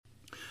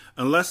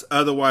Unless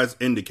otherwise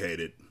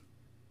indicated,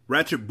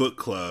 Ratchet Book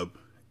Club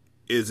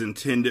is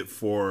intended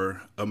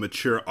for a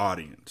mature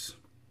audience.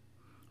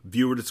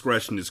 Viewer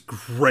discretion is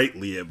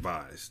greatly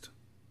advised.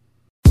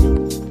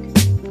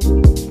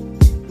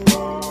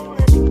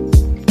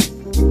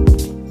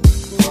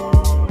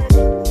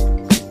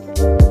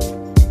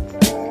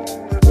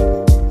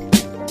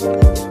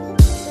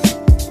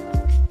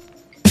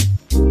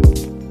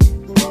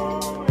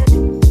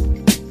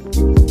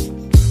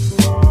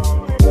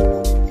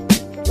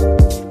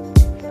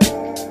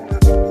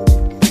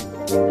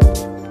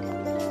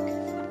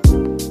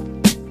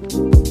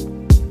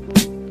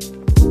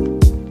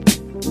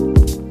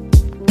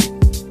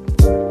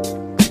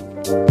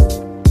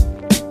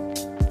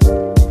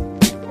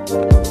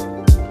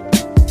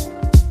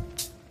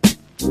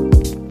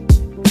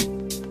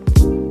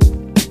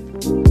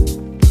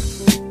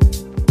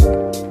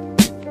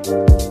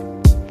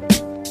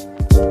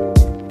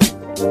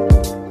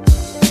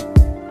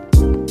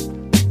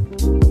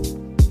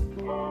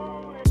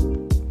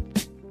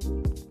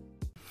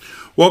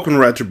 Welcome to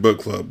Ratchet Book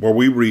Club, where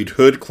we read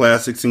hood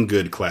classics and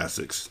good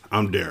classics.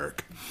 I'm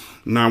Derek.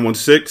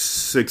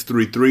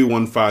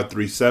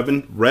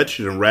 916-633-1537,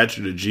 Wretched and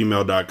Ratchet at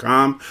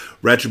gmail.com,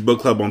 Ratchet Book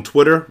Club on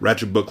Twitter,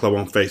 Ratchet Book Club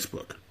on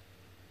Facebook.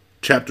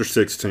 Chapter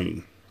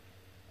 16.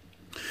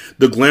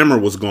 The glamour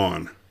was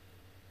gone.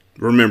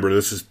 Remember,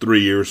 this is 3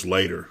 years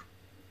later.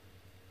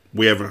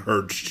 We haven't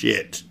heard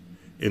shit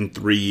in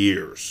 3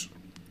 years.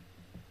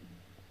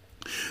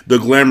 The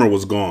glamour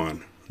was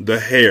gone. The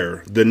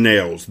hair, the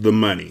nails, the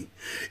money.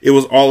 It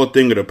was all a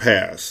thing of the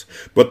past,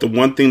 but the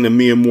one thing that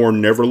Mia Moore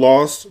never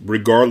lost,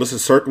 regardless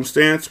of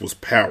circumstance, was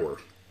power.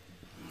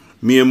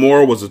 Mia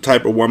Moore was the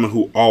type of woman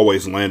who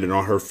always landed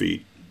on her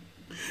feet.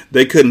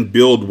 They couldn't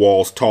build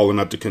walls tall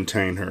enough to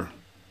contain her.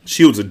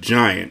 She was a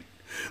giant.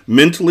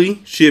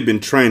 Mentally, she had been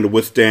trained to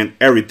withstand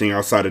everything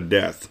outside of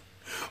death.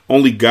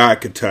 Only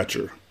God could touch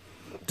her.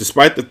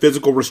 Despite the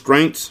physical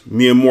restraints,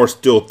 Mia Moore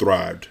still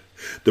thrived.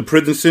 The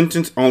prison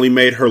sentence only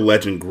made her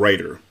legend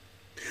greater.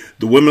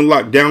 The women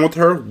locked down with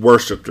her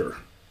worshipped her.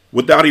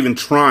 Without even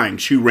trying,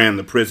 she ran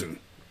the prison.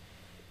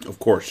 Of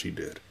course she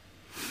did.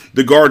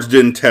 The guards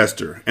didn't test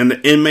her, and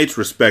the inmates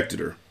respected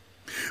her.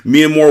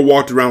 Mia Moore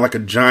walked around like a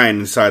giant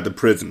inside the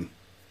prison.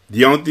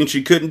 The only thing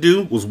she couldn't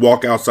do was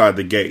walk outside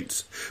the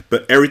gates,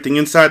 but everything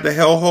inside the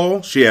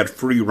hellhole she had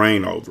free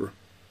reign over.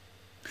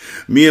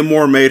 Mia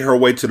Moore made her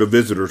way to the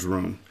visitors'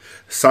 room,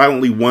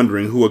 silently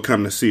wondering who would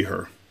come to see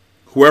her.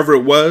 Whoever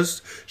it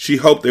was, she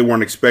hoped they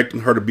weren't expecting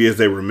her to be as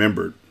they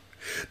remembered.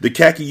 The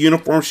khaki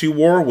uniform she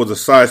wore was a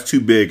size too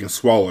big and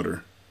swallowed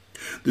her.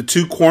 The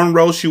 2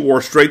 cornrows she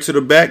wore straight to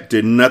the back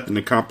did nothing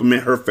to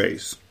compliment her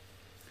face.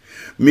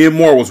 Mia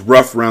Moore was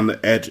rough around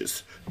the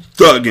edges,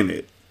 thugging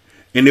it,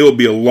 and it would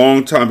be a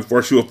long time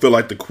before she would feel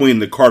like the queen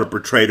that Carter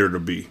portrayed her to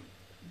be.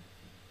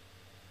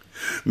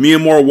 Mia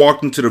Moore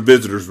walked into the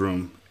visitors'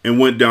 room and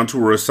went down to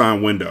her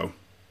assigned window.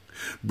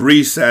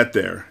 Bree sat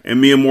there,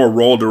 and Mia Moore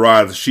rolled her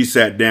eyes as she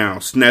sat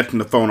down, snatching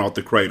the phone off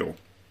the cradle.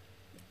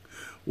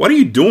 "What are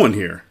you doing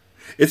here?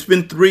 It's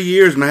been 3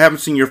 years and I haven't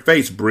seen your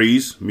face,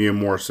 Breeze," Mia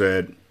Moore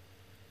said.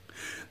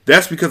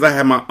 "That's because I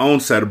have my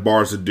own set of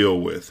bars to deal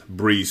with,"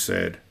 Breeze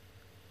said.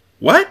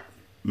 "What?"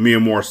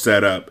 Mia Moore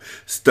sat up,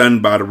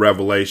 stunned by the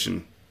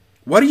revelation.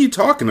 "What are you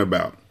talking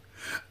about?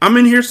 I'm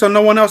in here so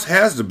no one else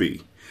has to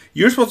be.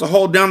 You're supposed to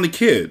hold down the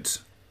kids."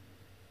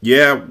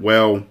 "Yeah,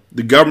 well,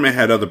 the government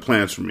had other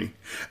plans for me.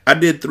 I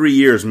did 3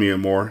 years, Mia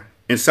Moore,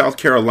 in South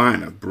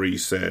Carolina,"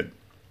 Breeze said.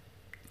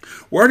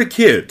 "Where are the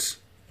kids?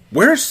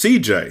 Where's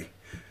CJ?"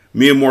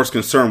 Mia Moore's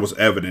concern was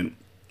evident.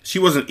 She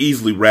wasn't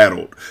easily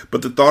rattled,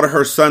 but the thought of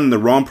her son in the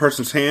wrong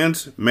person's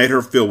hands made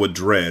her filled with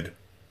dread.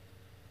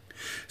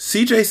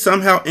 "CJ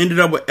somehow ended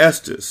up with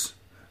Estes.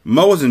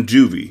 Mo is in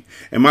juvie,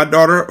 and my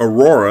daughter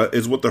Aurora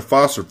is with their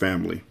foster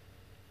family.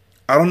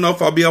 I don't know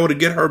if I'll be able to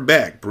get her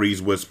back,"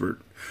 Breeze whispered.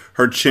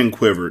 Her chin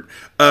quivered.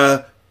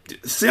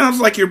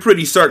 Sounds like you're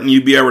pretty certain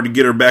you'd be able to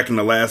get her back in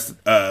the last,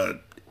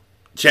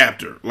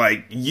 chapter.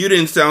 Like, you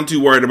didn't sound too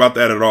worried about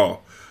that at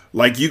all.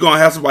 Like, you gonna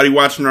have somebody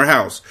watching her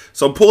house.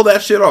 So pull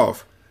that shit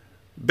off.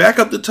 Back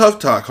up the tough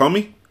talk,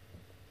 homie."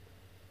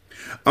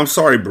 "I'm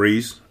sorry,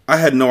 Breeze. I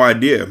had no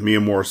idea,"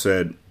 Mia Moore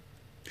said.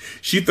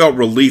 She felt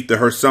relief that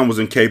her son was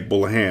in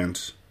capable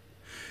hands.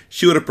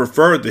 She would have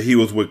preferred that he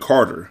was with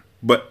Carter,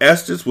 but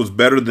Estes was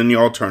better than the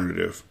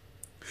alternative.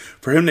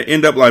 For him to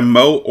end up like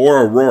Mo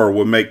or Aurora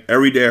would make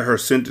every day of her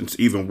sentence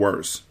even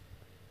worse.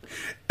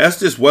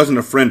 Estes wasn't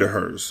a friend of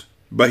hers,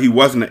 but he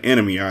wasn't an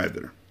enemy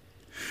either.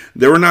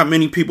 There were not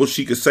many people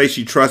she could say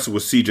she trusted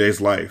with CJ's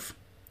life.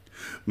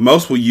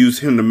 Most would use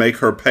him to make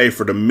her pay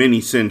for the many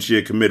sins she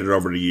had committed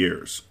over the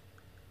years.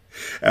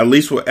 At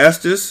least with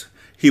Estes,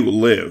 he would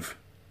live,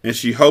 and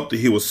she hoped that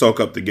he would soak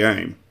up the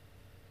game.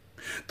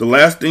 The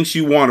last thing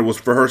she wanted was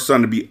for her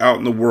son to be out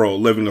in the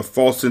world living a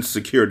false sense of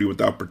security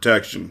without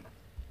protection.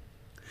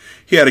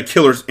 He had a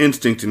killer's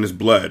instinct in his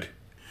blood.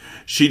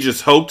 She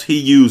just hoped he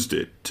used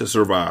it to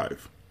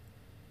survive.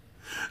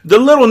 The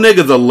little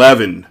nigga's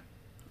 11.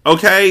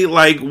 Okay,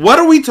 like, what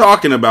are we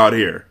talking about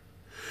here?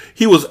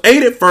 He was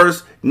 8 at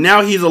first,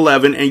 now he's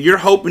 11, and you're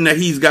hoping that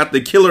he's got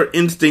the killer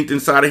instinct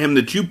inside of him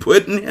that you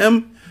put in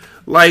him?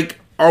 Like,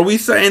 are we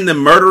saying that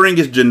murdering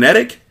is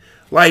genetic?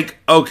 Like,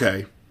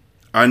 okay,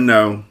 I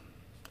know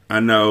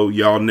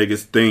y'all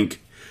niggas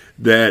think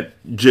that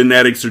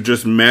genetics are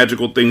just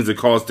magical things that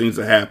cause things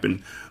to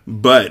happen,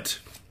 but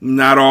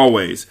not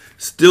always.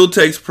 Still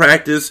takes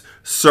practice,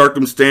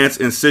 circumstance,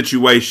 and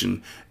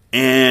situation.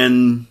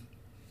 And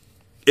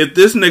if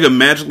this nigga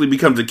magically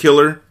becomes a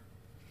killer,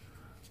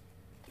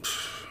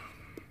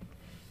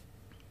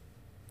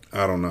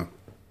 I don't know.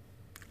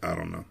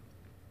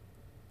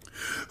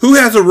 Who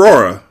has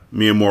Aurora?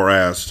 Mia Moore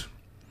asked.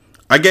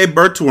 I gave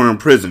birth to her in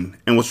prison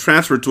and was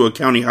transferred to a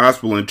county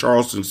hospital in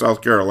Charleston,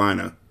 South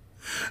Carolina.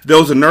 There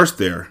was a nurse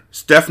there,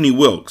 Stephanie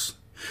Wilkes.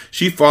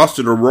 She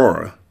fostered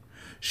Aurora.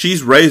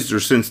 She's raised her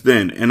since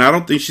then, and I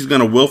don't think she's going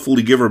to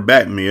willfully give her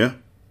back, Mia.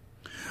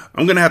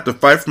 I'm going to have to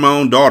fight for my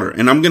own daughter,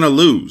 and I'm going to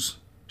lose.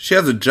 She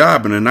has a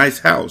job and a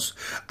nice house.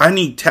 I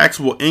need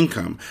taxable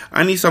income.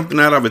 I need something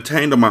that I've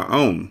attained on my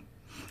own.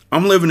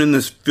 I'm living in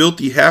this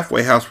filthy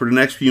halfway house for the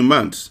next few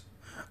months.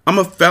 I'm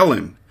a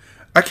felon.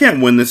 I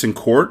can't win this in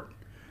court.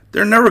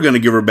 They're never going to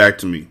give her back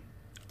to me.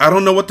 I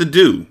don't know what to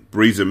do,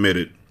 Breeze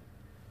admitted.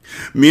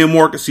 Mia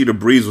Moore could see that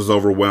Breeze was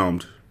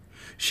overwhelmed.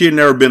 She had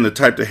never been the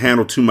type to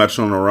handle too much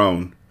on her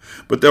own,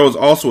 but there was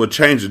also a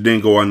change that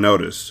didn't go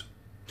unnoticed.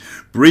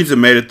 Breeze had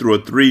made it through a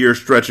 3-year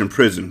stretch in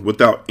prison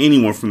without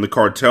anyone from the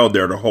cartel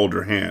there to hold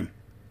her hand.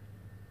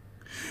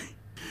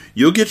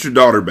 You'll get your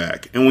daughter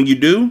back, and when you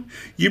do,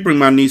 you bring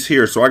my niece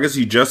here so I can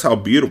see just how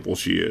beautiful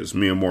she is,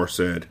 Mia Moore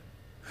said.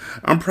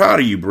 I'm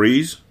proud of you,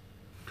 Breeze.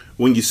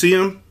 When you see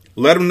him,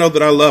 let him know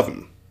that I love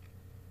him.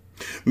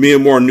 Mia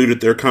Moore knew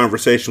that their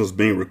conversation was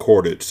being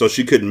recorded, so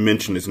she couldn't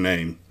mention his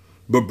name,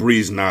 but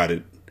Breeze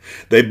nodded.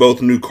 They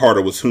both knew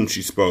Carter was whom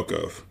she spoke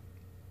of.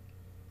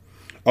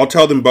 I'll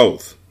tell them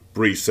both,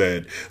 Breeze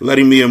said,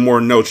 letting Mia Moore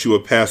know she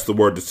would pass the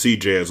word to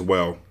CJ as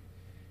well.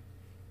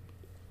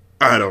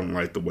 I don't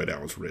like the way that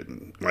was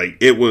written. Like,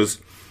 it was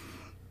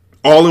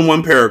all in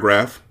one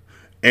paragraph,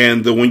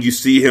 and the when you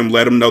see him,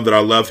 let him know that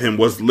I love him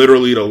was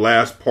literally the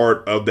last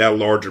part of that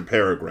larger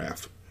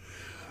paragraph.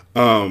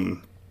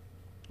 And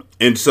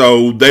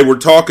so they were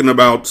talking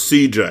about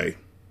CJ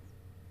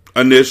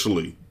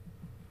initially.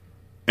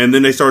 And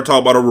then they started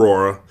talking about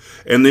Aurora.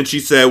 And then she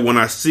said,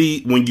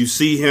 when you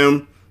see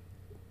him,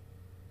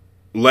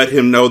 let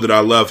him know that I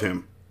love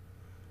him.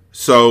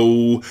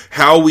 So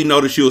how we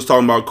know that she was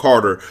talking about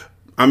Carter?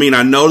 I mean,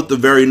 I know that the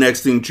very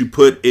next thing that you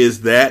put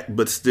is that,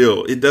 but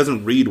still, it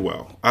doesn't read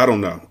well. I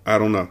don't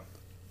know.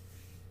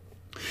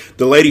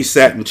 The ladies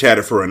sat and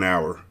chatted for an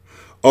hour.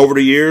 Over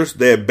the years,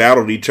 they had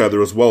battled each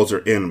other as well as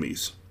their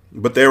enemies,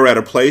 but they were at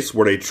a place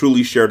where they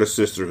truly shared a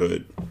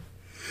sisterhood.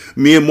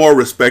 Mia Moore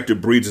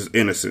respected Breeze's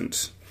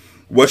innocence.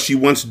 What she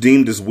once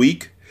deemed as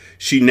weak,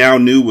 she now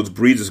knew was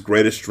Breeze's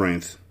greatest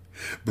strength.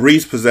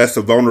 Breeze possessed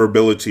a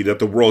vulnerability that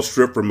the world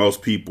stripped from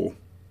most people.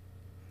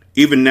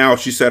 Even now,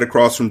 she sat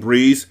across from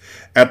Breeze.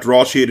 After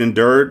all she had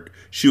endured,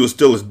 she was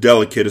still as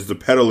delicate as the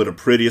petal of the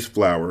prettiest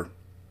flower.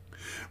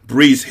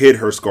 Breeze hid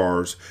her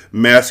scars,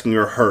 masking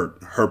her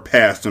hurt, her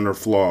past, and her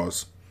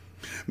flaws.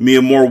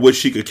 Mia Moore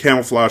wished she could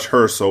camouflage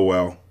her so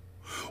well.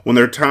 When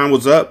their time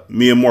was up,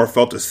 Mia Moore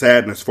felt a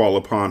sadness fall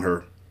upon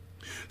her.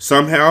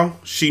 Somehow,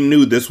 she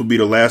knew this would be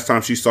the last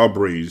time she saw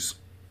Breeze.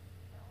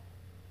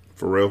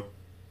 For real?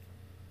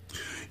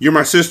 You're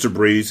my sister,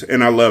 Breeze,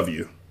 and I love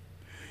you.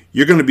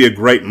 You're going to be a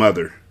great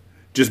mother.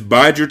 Just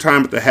bide your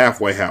time at the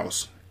halfway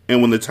house.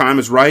 And when the time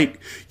is right,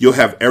 you'll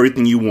have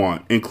everything you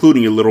want,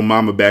 including your little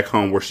mama back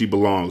home where she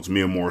belongs,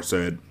 Mia Moore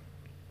said.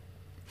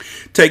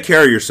 Take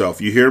care of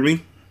yourself, you hear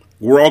me?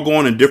 We're all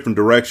going in different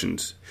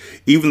directions.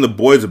 Even the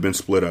boys have been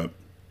split up.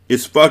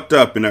 It's fucked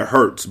up and it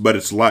hurts, but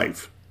it's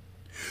life.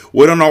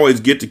 We don't always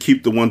get to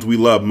keep the ones we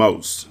love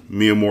most,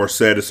 Mia Moore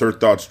said as her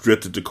thoughts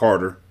drifted to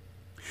Carter.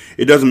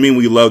 It doesn't mean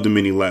we love them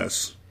any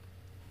less.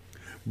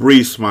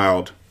 Breeze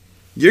smiled.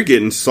 You're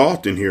getting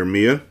soft in here,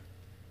 Mia.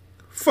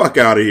 Fuck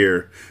out of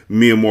here,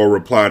 Mia Moore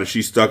replied as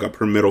she stuck up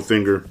her middle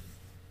finger.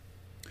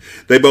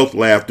 They both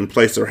laughed and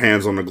placed their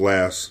hands on the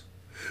glass.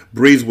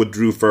 Breeze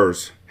withdrew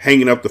first,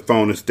 hanging up the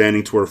phone and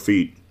standing to her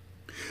feet.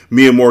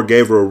 Mia Moore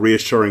gave her a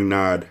reassuring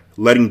nod,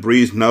 letting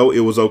Breeze know it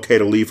was okay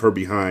to leave her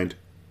behind.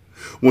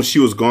 When she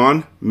was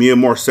gone, Mia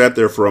Moore sat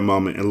there for a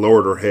moment and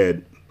lowered her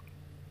head.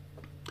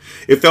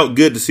 It felt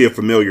good to see a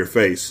familiar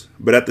face,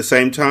 but at the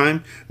same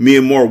time,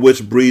 Mia Moore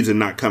wished Breeze had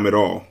not come at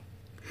all.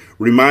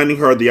 Reminding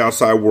her of the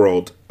outside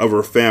world, of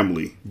her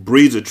family,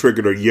 Breeze had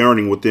triggered a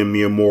yearning within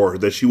Mia Moore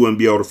that she wouldn't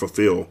be able to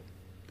fulfill.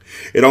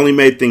 It only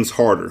made things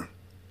harder.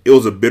 It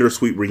was a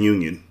bittersweet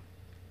reunion.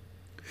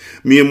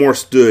 Mia Moore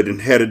stood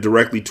and headed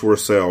directly to her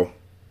cell.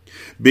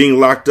 Being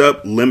locked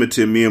up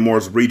limited Mia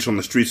Moore's reach on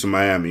the streets of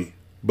Miami,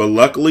 but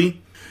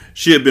luckily,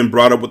 she had been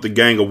brought up with a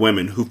gang of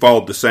women who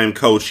followed the same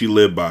code she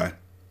lived by.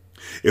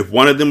 If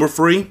one of them were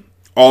free,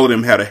 all of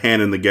them had a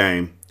hand in the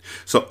game.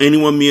 So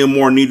anyone Mia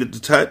Moore needed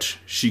to touch,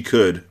 she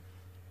could.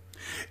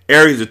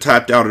 Aries had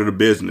tapped out of the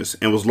business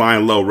and was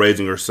lying low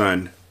raising her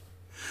son.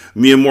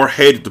 Mia Moore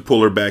hated to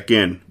pull her back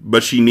in,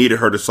 but she needed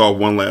her to solve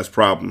one last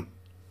problem.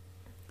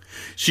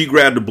 She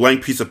grabbed a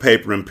blank piece of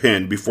paper and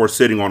pen before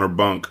sitting on her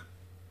bunk.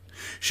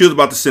 She was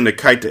about to send a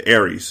kite to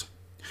Ares.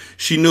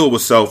 She knew it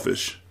was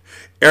selfish.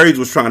 Ares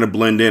was trying to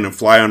blend in and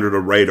fly under the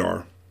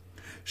radar.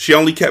 She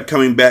only kept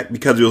coming back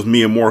because it was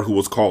Mia Moore who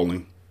was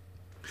calling.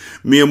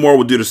 Mia Moore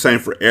would do the same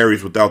for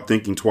Ares without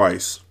thinking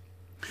twice.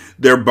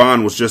 Their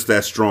bond was just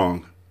that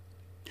strong.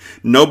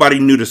 Nobody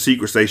knew the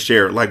secrets they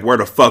shared, like where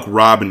the fuck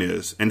Robin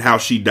is and how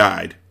she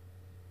died.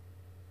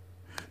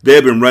 They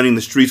had been running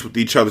the streets with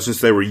each other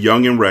since they were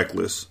young and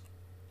reckless.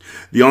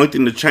 The only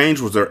thing that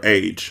changed was their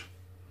age.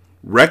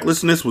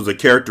 Recklessness was a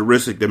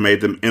characteristic that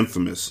made them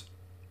infamous.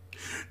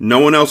 No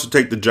one else would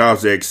take the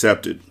jobs they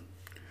accepted.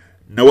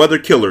 No other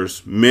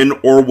killers, men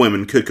or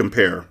women, could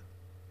compare.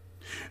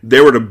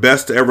 They were the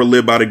best to ever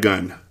live by the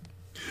gun.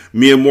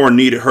 Mia Moore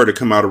needed her to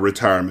come out of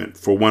retirement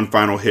for one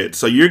final hit.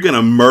 So you're going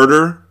to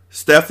murder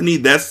Stephanie?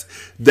 That's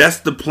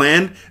the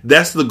plan?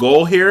 That's the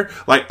goal here?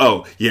 Like,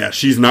 oh, yeah,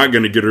 she's not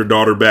going to get her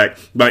daughter back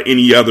by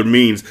any other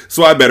means,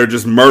 so I better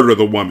just murder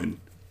the woman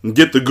and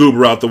get the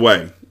goober out the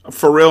way.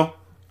 For real?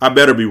 I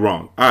better be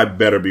wrong. I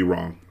better be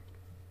wrong.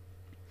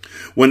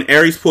 When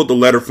Ares pulled the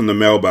letter from the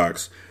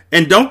mailbox,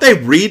 and don't they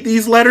read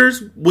these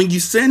letters? When you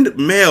send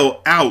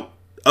mail out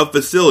of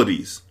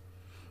facilities,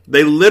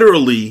 they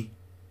literally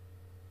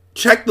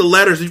check the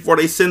letters before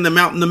they send them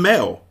out in the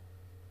mail.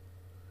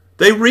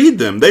 They read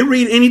them. They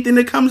read anything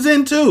that comes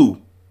in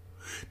too.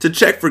 To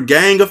check for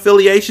gang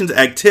affiliations,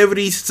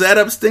 activities,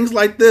 setups, things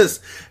like this.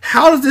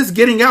 How is this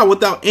getting out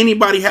without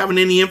anybody having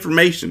any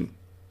information?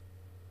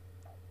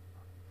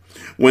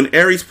 When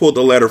Ares pulled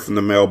the letter from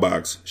the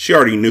mailbox, she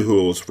already knew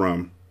who it was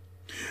from.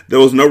 There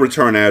was no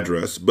return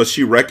address, but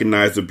she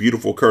recognized the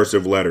beautiful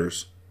cursive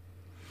letters.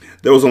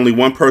 There was only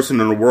one person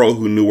in the world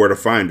who knew where to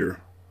find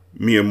her.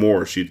 Mia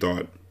Moore, she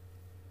thought.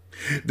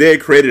 They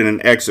had created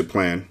an exit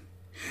plan.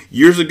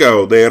 Years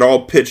ago, they had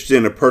all pitched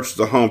in to purchase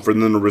a home for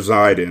them to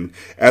reside in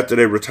after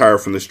they retired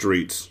from the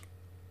streets.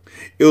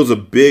 It was a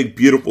big,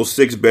 beautiful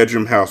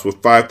 6-bedroom house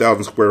with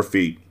 5,000 square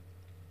feet.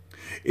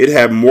 It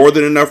had more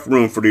than enough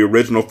room for the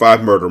original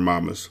 5 murder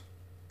mamas.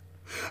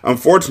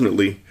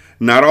 Unfortunately,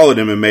 not all of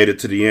them had made it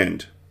to the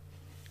end.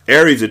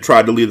 Ares had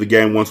tried to leave the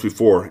game once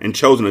before and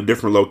chosen a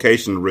different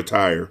location to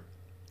retire.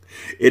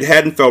 It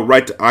hadn't felt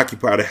right to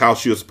occupy the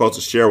house she was supposed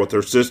to share with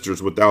her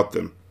sisters without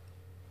them.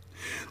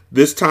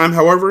 This time,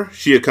 however,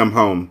 she had come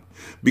home,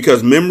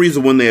 because memories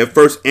of when they had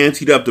first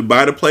anteed up to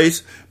buy the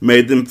place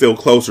made them feel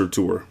closer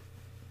to her.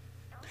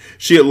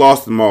 She had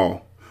lost them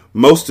all,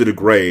 most to the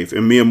grave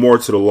and Mia Moore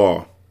to the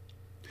law.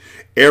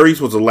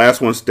 Ares was the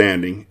last one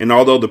standing, and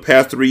although the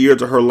past 3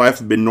 years of her life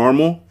had been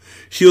normal,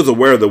 she was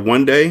aware that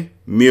one day,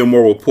 Mia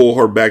Moore would pull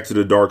her back to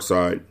the dark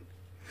side.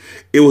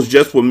 It was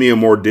just what Mia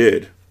Moore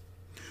did.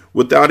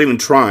 Without even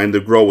trying,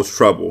 the girl was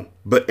trouble,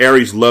 but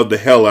Ares loved the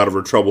hell out of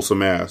her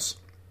troublesome ass.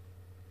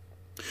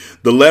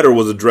 The letter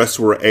was addressed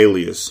to her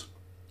alias.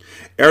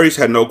 Ares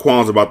had no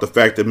qualms about the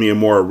fact that Mia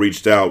Moore had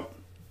reached out.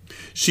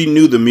 She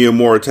knew that Mia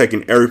Moore had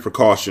taken every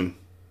precaution.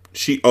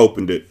 She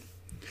opened it.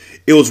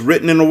 It was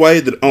written in a way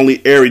that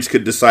only Ares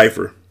could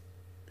decipher.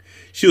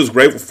 She was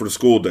grateful for the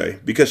school day,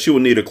 because she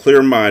would need a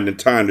clear mind and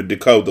time to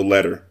decode the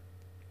letter.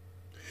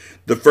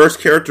 The first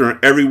character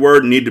and every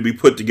word needed to be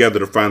put together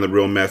to find the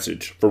real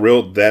message. For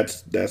real,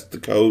 that's the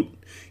code.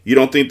 You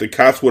don't think the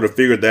cops would have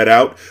figured that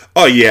out?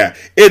 Oh yeah,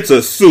 it's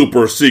a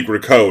super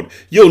secret code.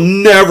 You'll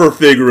never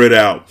figure it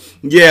out.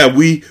 Yeah,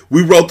 we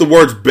wrote the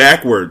words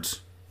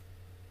backwards.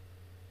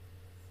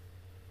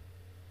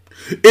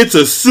 It's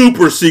a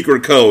super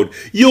secret code.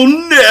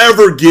 You'll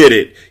never get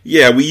it.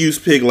 Yeah, we use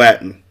Pig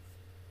Latin.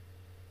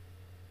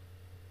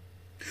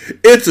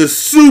 It's a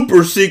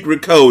super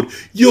secret code.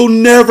 You'll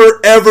never,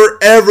 ever,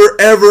 ever,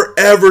 ever,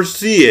 ever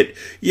see it.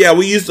 Yeah,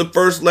 we use the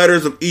first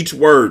letters of each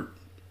word.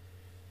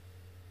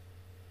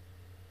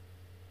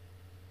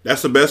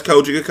 That's the best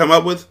code you could come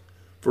up with?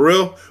 For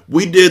real?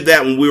 We did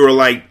that when we were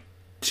like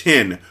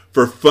 10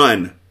 for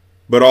fun.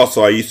 But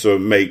also I used to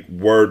make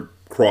word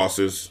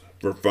crosses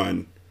for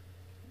fun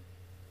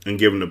and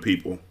give them to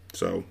people.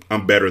 So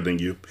I'm better than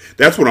you.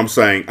 That's what I'm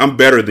saying. I'm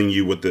better than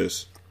you with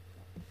this.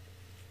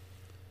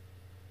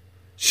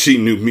 She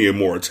knew Mia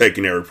Moore had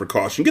taken every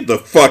precaution. Get the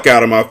fuck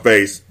out of my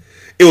face.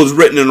 It was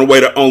written in a way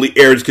that only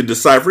Ares could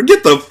decipher.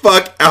 Get the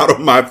fuck out of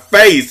my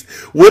face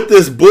with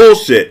this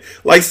bullshit.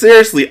 Like,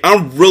 seriously,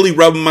 I'm really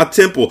rubbing my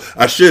temple.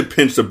 I should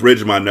pinch the bridge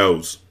of my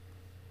nose.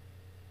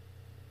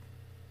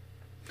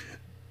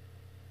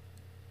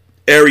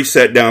 Ares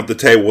sat down at the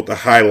table with a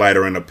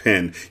highlighter and a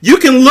pen. You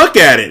can look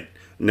at it.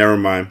 Never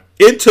mind.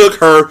 It took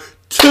her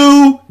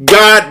 2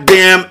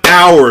 goddamn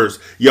hours,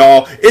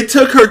 y'all. It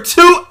took her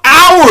 2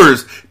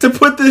 hours to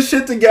put this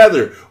shit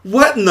together.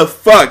 What in the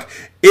fuck?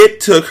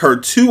 It took her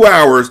 2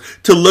 hours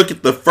to look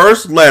at the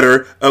first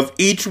letter of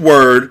each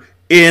word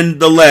in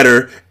the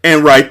letter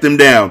and write them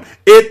down.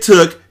 It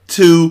took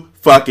 2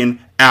 fucking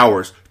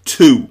hours.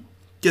 2.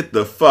 Get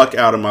the fuck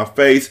out of my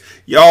face.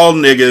 Y'all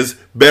niggas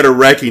better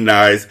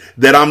recognize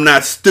that I'm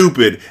not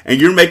stupid and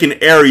you're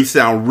making Aries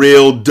sound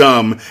real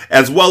dumb,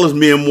 as well as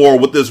Mia Moore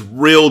with this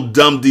real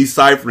dumb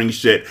deciphering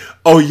shit.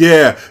 Oh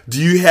yeah,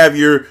 do you have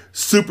your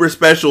super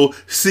special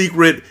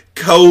secret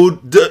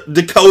code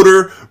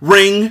decoder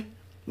ring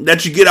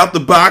that you get out the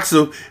box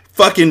of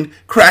fucking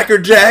Cracker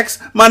Jacks,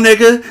 my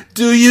nigga?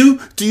 Do you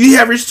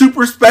have your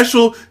super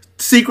special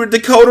secret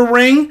decoder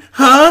ring?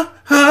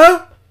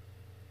 Huh?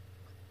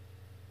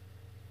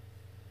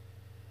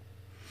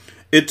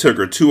 It took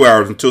her 2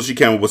 hours until she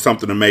came up with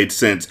something that made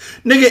sense.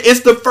 Nigga,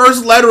 it's the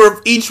first letter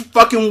of each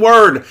fucking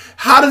word.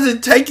 How does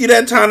it take you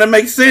that time to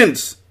make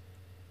sense?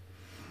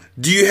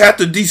 Do you have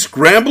to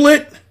descramble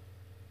it?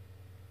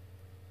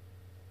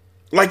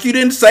 Like, you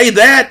didn't say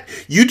that.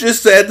 You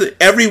just said that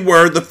every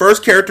word, the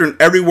first character in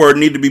every word,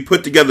 need to be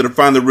put together to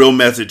find the real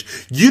message.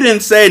 You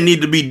didn't say it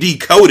needed to be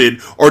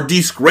decoded or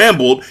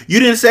descrambled. You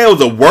didn't say it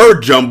was a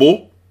word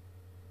jumble.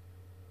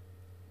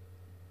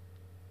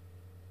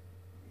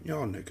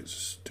 Y'all niggas are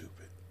stupid.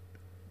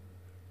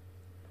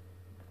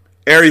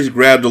 Aries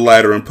grabbed the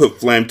lighter and put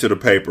flame to the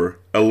paper,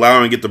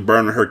 allowing it to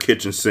burn in her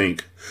kitchen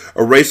sink,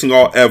 erasing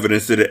all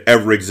evidence that it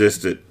ever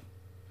existed.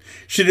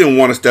 She didn't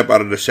want to step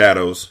out of the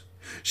shadows.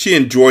 She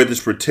enjoyed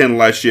this pretend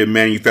life she had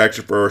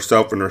manufactured for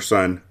herself and her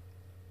son.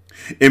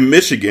 In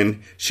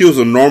Michigan, she was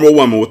a normal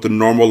woman with a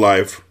normal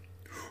life.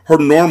 Her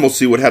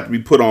normalcy would have to be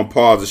put on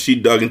pause as she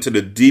dug into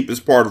the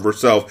deepest part of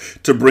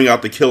herself to bring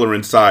out the killer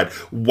inside.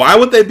 Why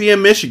would they be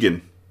in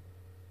Michigan?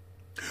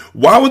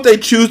 Why would they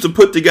choose to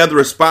put together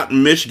a spot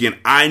in Michigan?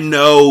 I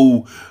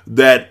know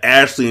that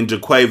Ashley and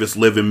Jaquavis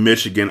live in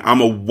Michigan. I'm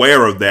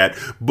aware of that.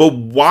 But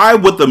why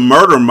would the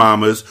murder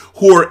mamas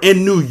who are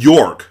in New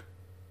York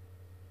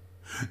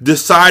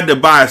decide to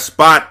buy a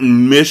spot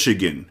in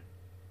Michigan?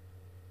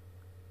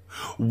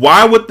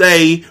 Why would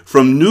they,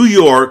 from New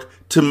York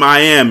to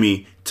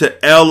Miami to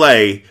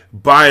LA,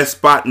 buy a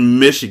spot in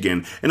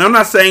Michigan? And I'm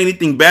not saying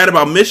anything bad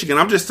about Michigan.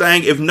 I'm just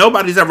saying if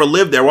nobody's ever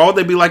lived there, why would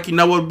they be like, you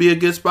know what would be a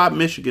good spot?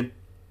 Michigan.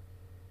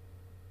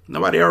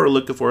 Nobody ever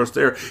looking for us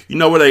there. You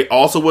know where they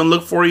also wouldn't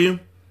look for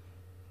you?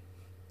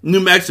 New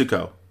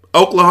Mexico,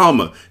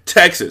 Oklahoma,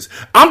 Texas.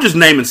 I'm just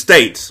naming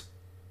states.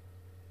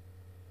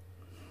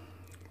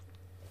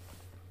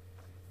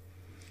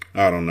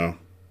 I don't know.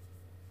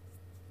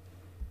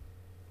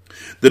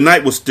 The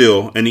night was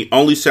still, and the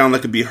only sound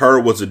that could be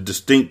heard was a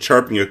distinct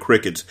chirping of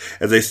crickets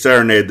as they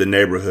serenaded the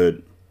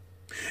neighborhood.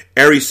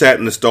 Aries sat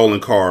in the stolen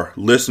car,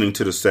 listening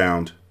to the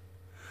sound.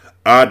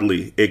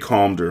 Oddly, it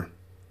calmed her.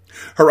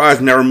 Her eyes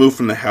never moved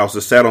from the house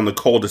that sat on the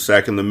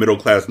cul-de-sac in the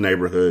middle-class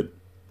neighborhood.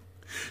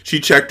 She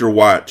checked her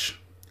watch.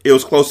 It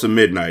was close to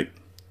midnight.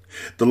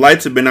 The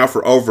lights had been out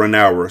for over an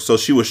hour, so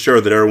she was sure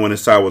that everyone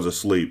inside was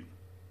asleep.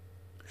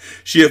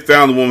 She had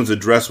found the woman's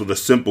address with a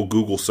simple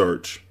Google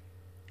search.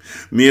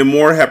 Mia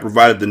Moore had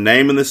provided the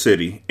name and the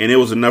city, and it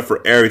was enough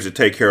for Aries to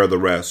take care of the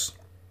rest.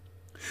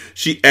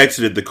 She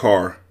exited the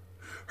car.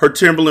 Her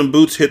Timberland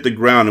boots hit the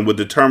ground, and with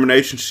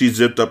determination she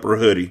zipped up her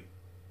hoodie.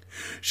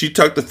 She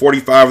tucked the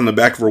 .45 in the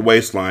back of her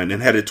waistline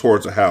and headed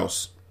towards the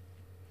house.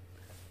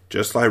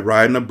 Just like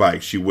riding a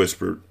bike, she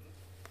whispered.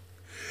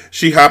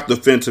 She hopped the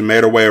fence and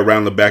made her way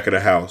around the back of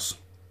the house.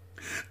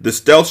 The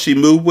stealth she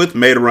moved with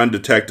made her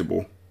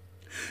undetectable.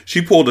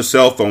 She pulled a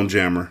cell phone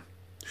jammer.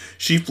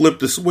 She flipped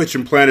the switch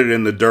and planted it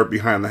in the dirt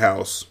behind the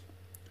house.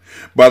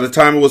 By the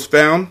time it was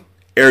found,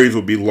 Aries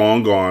would be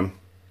long gone.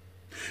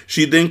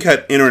 She then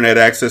cut internet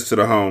access to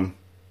the home.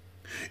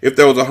 If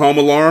there was a home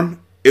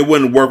alarm, it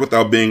wouldn't work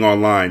without being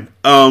online.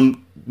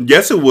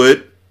 Yes it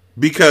would,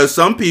 because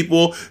some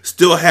people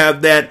still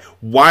have that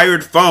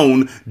wired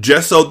phone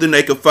just so then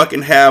they could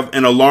fucking have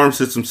an alarm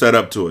system set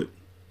up to it.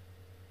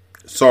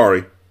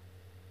 Sorry.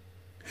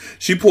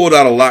 She pulled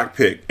out a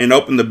lockpick and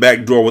opened the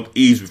back door with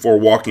ease before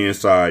walking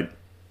inside.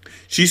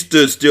 She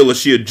stood still as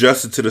she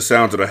adjusted to the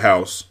sounds of the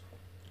house.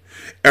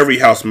 Every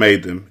house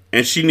made them,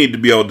 and she needed to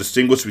be able to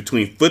distinguish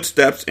between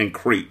footsteps and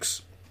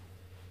creaks.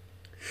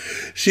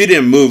 She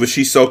didn't move as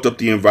she soaked up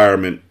the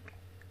environment.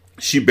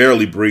 She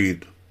barely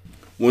breathed.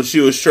 When she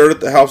was sure that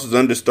the house was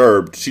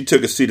undisturbed, she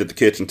took a seat at the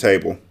kitchen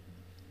table.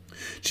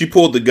 She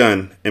pulled the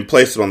gun and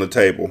placed it on the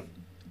table.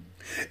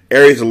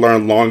 Aries had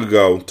learned long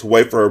ago to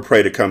wait for her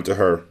prey to come to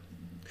her.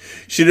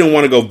 She didn't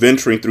want to go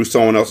venturing through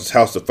someone else's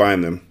house to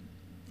find them.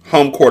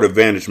 Home court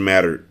advantage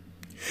mattered.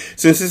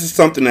 Since this is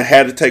something that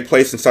had to take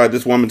place inside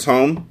this woman's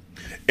home,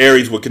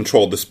 Aries would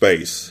control the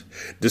space,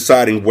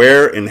 deciding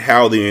where and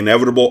how the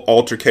inevitable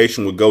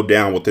altercation would go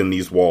down within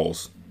these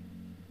walls.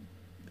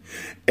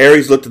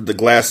 Aries looked at the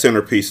glass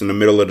centerpiece in the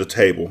middle of the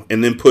table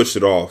and then pushed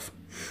it off,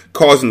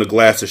 causing the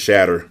glass to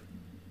shatter.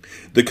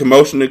 The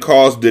commotion it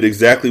caused did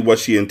exactly what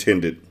she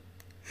intended.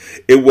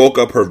 It woke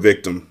up her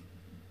victim.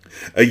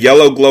 A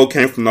yellow glow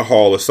came from the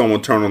hall as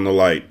someone turned on the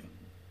light.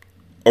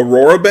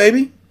 "Aurora,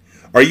 baby?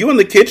 Are you in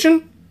the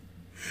kitchen?"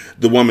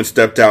 The woman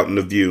stepped out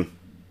into view.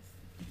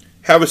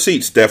 "Have a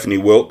seat, Stephanie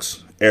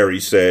Wilkes,"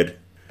 Aries said.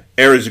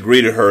 Aries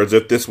greeted her as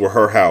if this were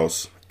her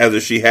house, as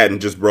if she hadn't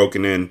just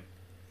broken in.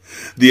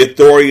 The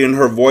authority in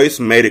her voice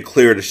made it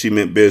clear that she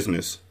meant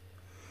business.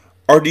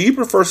 Or do you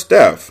prefer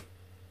Steph?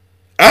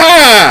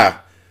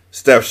 Ah!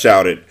 Steph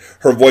shouted,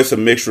 her voice a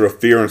mixture of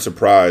fear and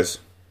surprise.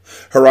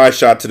 Her eyes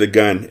shot to the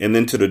gun and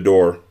then to the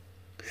door.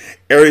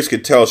 Aries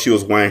could tell she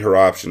was weighing her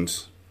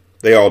options.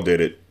 They all did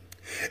it.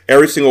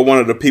 Every single one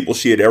of the people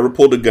she had ever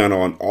pulled a gun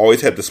on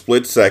always had the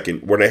split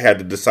second where they had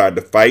to decide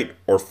to fight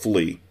or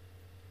flee.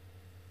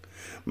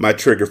 My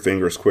trigger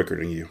finger is quicker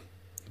than you.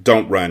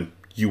 Don't run.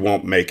 You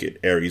won't make it,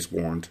 Aries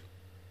warned.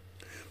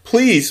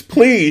 Please,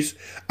 please.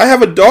 I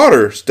have a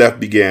daughter, Steph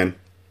began.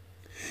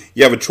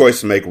 You have a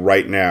choice to make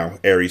right now,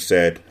 Aries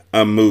said,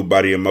 unmoved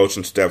by the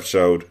emotion Steph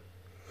showed.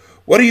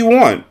 What do you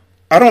want?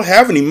 I don't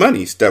have any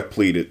money, Steph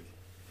pleaded.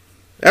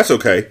 That's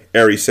okay,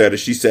 Aries said as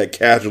she sat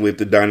casually at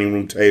the dining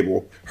room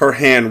table, her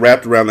hand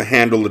wrapped around the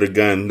handle of the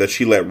gun that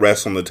she let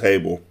rest on the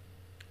table.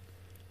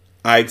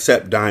 I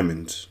accept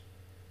diamonds.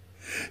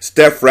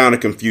 Steph frowned in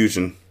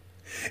confusion.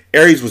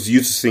 Aries was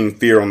used to seeing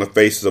fear on the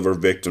faces of her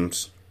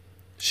victims.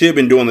 She had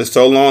been doing this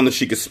so long that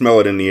she could smell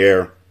it in the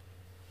air.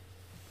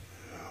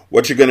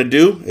 What you're going to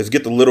do is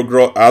get the little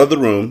girl out of the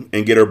room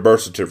and get her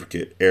birth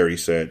certificate,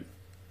 Aries said.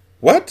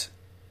 What?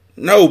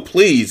 No,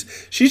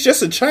 please. She's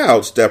just a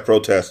child, Steph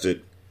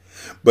protested.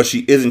 But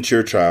she isn't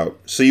your child,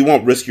 so you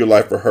won't risk your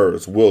life for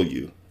hers, will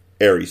you?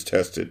 Aries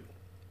tested.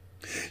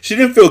 She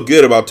didn't feel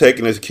good about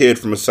taking his kid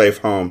from a safe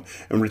home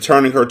and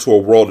returning her to a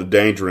world of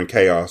danger and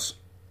chaos.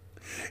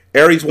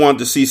 Aries wanted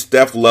to see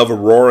Steph love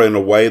Aurora in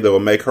a way that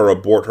would make her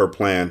abort her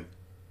plan.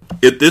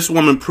 If this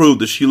woman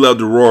proved that she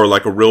loved Aurora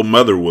like a real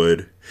mother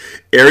would,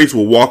 Aries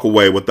would walk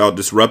away without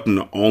disrupting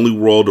the only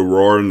world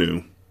Aurora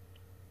knew.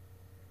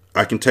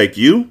 I can take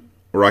you,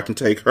 or I can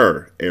take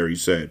her,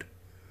 Aries said.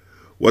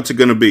 What's it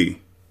going to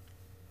be?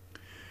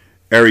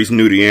 Aries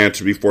knew the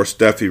answer before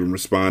Steph even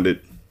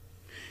responded.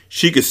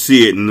 She could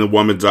see it in the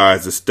woman's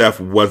eyes that Steph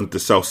wasn't the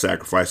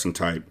self-sacrificing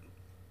type.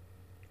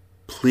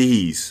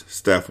 Please,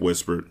 Steph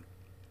whispered.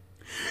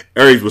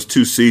 Aries was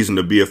too seasoned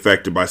to be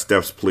affected by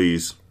Steph's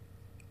pleas.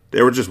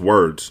 They were just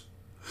words.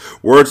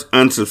 Words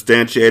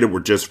unsubstantiated were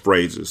just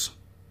phrases.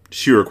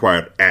 She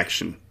required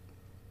action.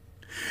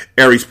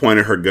 Aries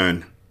pointed her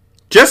gun.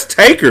 Just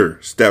take her,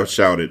 Steph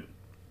shouted.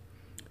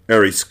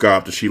 Aries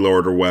scoffed as she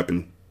lowered her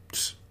weapon.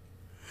 Psst.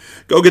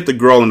 Go get the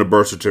girl and the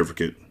birth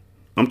certificate.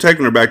 I'm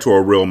taking her back to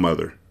her real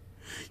mother.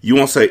 You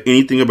won't say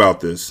anything about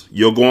this.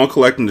 You'll go on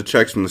collecting the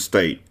checks from the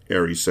state,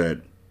 Aries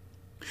said.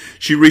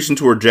 She reached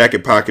into her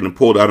jacket pocket and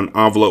pulled out an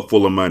envelope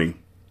full of money.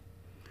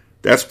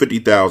 That's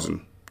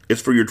 $50,000.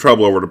 It's for your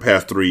trouble over the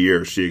past 3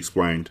 years, she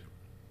explained.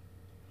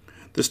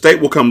 The state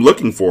will come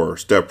looking for her,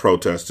 Steph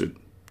protested.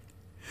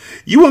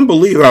 You wouldn't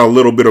believe how a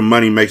little bit of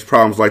money makes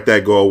problems like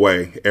that go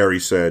away,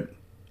 Aries said.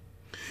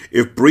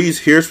 If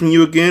Breeze hears from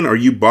you again or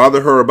you bother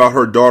her about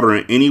her daughter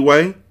in any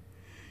way,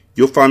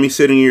 you'll find me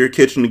sitting in your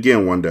kitchen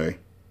again one day.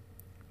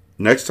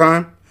 Next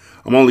time,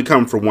 I'm only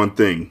coming for one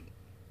thing.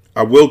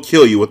 I will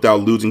kill you without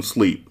losing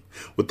sleep,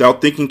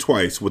 without thinking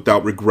twice,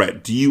 without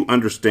regret. Do you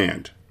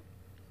understand?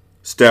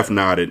 Steph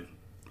nodded.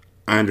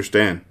 I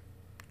understand.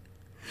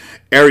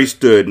 Aries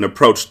stood and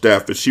approached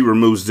Steph as she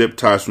removed zip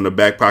ties from the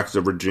back pockets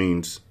of her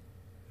jeans.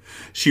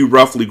 She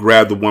roughly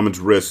grabbed the woman's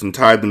wrists and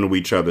tied them to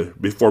each other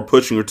before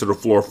pushing her to the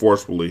floor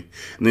forcefully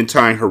and then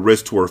tying her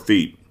wrists to her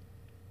feet.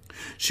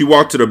 She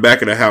walked to the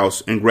back of the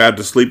house and grabbed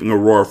the sleeping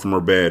Aurora from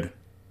her bed.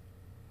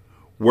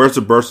 Where's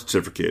the birth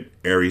certificate?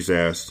 Aries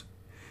asked.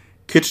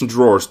 Kitchen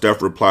drawer,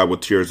 Steph replied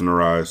with tears in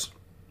her eyes.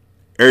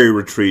 Aries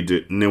retrieved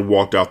it and then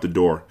walked out the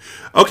door.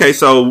 Okay,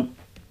 so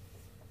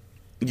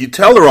you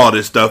tell her all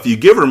this stuff, you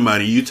give her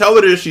money, you tell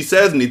her that if she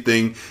says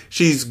anything,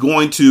 she's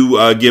going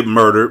to get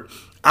murdered.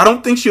 I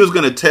don't think she was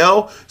going to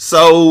tell,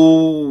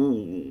 so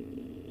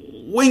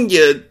when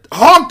you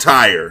hog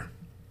tie her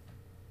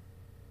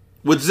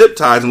with zip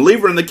ties and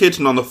leave her in the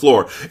kitchen on the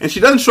floor, and she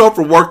doesn't show up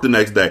for work the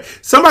next day,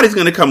 somebody's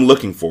going to come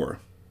looking for her.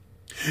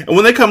 And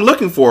when they come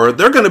looking for her,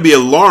 they're going to be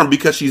alarmed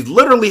because she's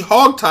literally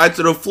hog-tied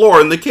to the floor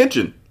in the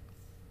kitchen.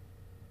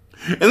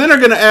 And then they're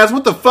going to ask,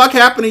 what the fuck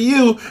happened to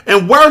you?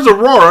 And where's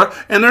Aurora?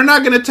 And they're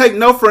not going to take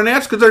no for an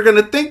answer because they're going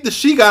to think that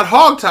she got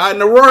hog-tied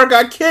and Aurora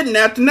got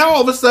kidnapped. And now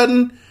all of a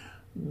sudden,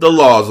 the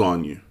law's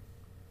on you.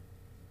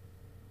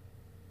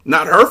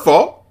 Not her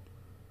fault.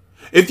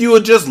 If you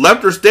had just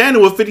left her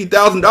standing with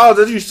 $50,000,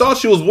 as you saw,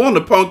 she was willing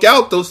to punk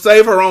out to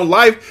save her own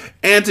life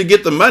and to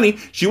get the money.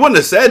 She wouldn't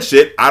have said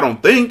shit, I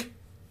don't think.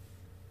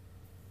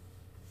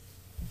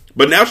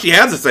 But now she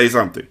has to say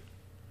something.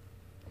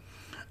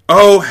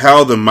 Oh,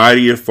 how the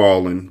mighty have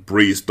fallen,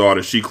 Breeze thought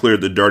as she cleared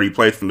the dirty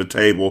plates from the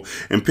table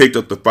and picked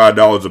up the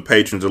 $5 of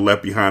patrons and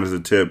left behind as a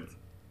tip.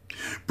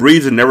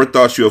 Breeze had never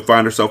thought she would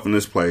find herself in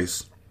this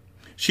place.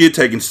 She had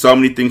taken so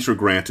many things for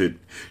granted.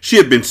 She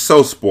had been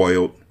so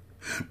spoiled.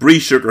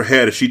 Breeze shook her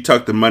head as she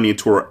tucked the money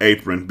into her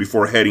apron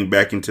before heading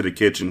back into the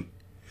kitchen.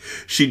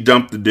 She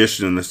dumped the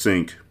dishes in the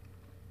sink.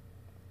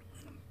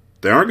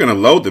 They aren't going to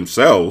load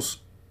themselves.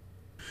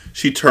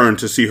 She turned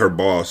to see her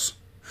boss,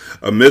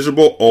 a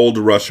miserable old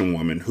Russian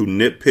woman who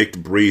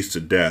nitpicked Breeze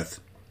to death.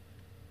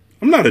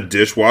 I'm not a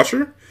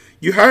dishwasher.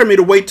 You hired me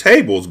to wait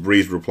tables,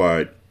 Breeze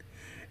replied.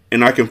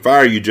 and I can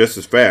fire you just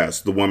as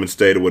fast, the woman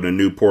stated with a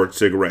Newport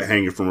cigarette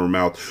hanging from her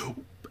mouth.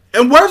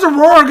 And where's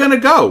Aurora going to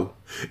go?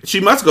 She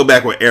must go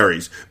back with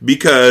Aries,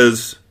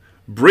 because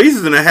Breeze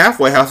is in a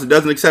halfway house that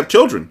doesn't accept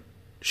children.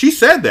 She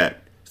said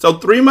that. So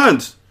 3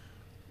 months.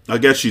 I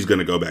guess she's going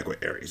to go back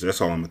with Aries.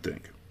 That's all I'm going to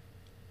think.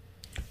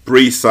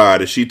 Breeze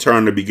sighed as she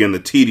turned to begin the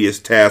tedious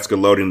task of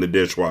loading the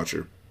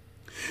dishwasher.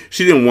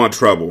 She didn't want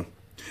trouble.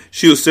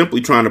 She was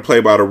simply trying to play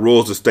by the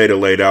rules the state had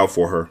laid out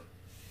for her.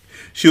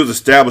 She was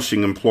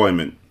establishing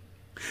employment.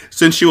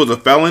 Since she was a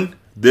felon,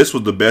 this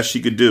was the best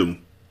she could do.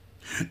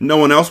 No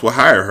one else would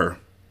hire her.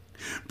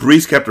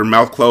 Breeze kept her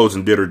mouth closed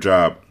and did her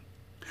job.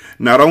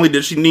 Not only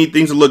did she need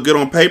things to look good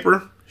on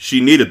paper, she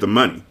needed the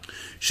money.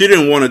 She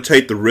didn't want to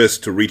take the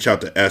risk to reach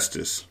out to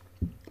Estes.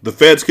 The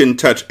feds couldn't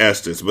touch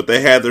Estes, but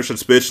they had their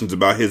suspicions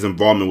about his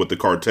involvement with the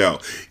cartel.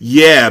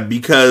 Yeah,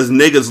 because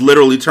niggas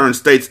literally turned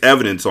state's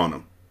evidence on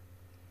him.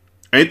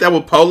 Ain't that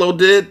what Polo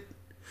did?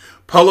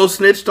 Polo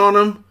snitched on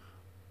him?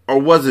 Or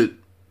was it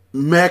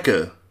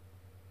Mecca?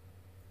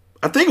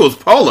 I think it was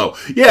Polo.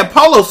 Yeah,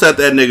 Polo set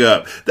that nigga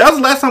up. That was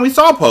the last time we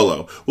saw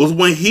Polo. Was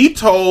when he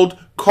told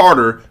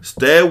Carter,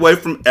 stay away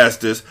from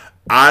Estes.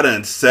 I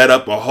done set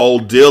up a whole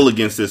deal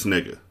against this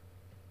nigga.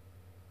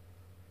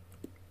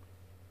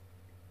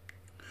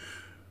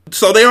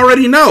 So they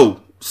already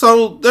know.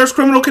 So there's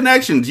criminal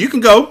connections. You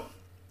can go.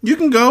 You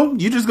can go.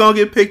 You just gonna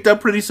get picked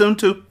up pretty soon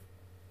too.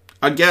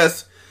 I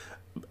guess.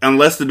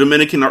 Unless the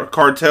Dominican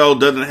cartel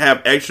doesn't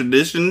have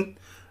extradition.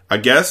 I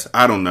guess.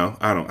 I don't know.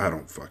 I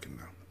don't fucking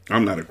know.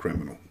 I'm not a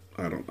criminal.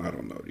 I don't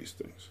know these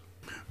things.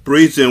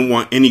 Breeze didn't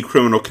want any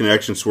criminal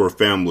connections to her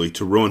family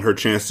to ruin her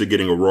chance to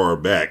getting Aurora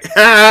back.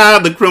 Ha!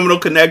 The criminal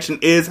connection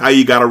is how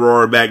you got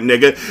Aurora back,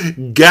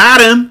 nigga.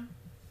 Got him!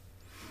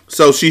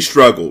 So she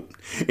struggled.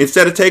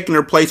 Instead of taking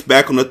her place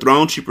back on the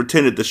throne, she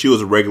pretended that she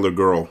was a regular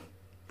girl.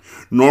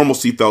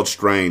 Normalcy felt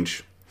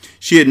strange.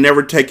 She had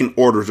never taken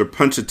orders or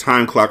punched a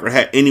time clock or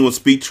had anyone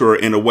speak to her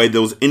in a way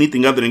that was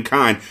anything other than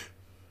kind.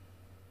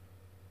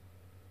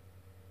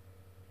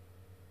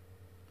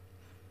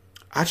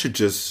 I should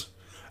just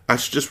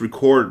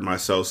record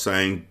myself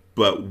saying,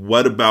 but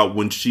what about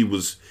when she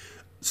was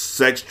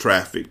sex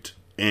trafficked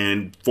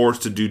and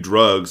forced to do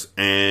drugs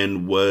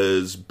and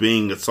was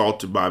being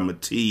assaulted by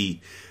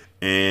Matee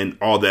and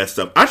all that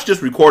stuff? I should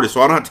just record it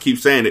so I don't have to keep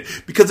saying it,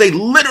 because they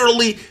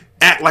literally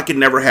act like it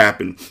never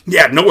happened.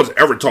 Yeah, no one's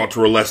ever talked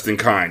to her less than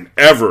kind.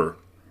 Ever.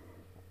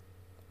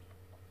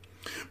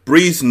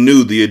 Breeze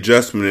knew the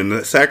adjustment and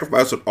the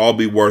sacrifice would all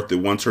be worth it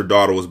once her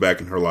daughter was back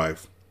in her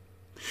life.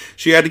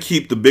 She had to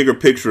keep the bigger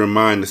picture in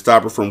mind to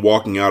stop her from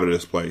walking out of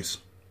this place.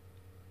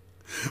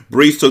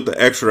 Breeze took the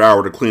extra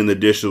hour to clean the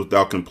dishes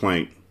without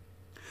complaint.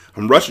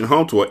 I'm rushing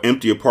home to an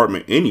empty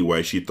apartment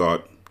anyway, she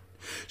thought.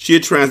 She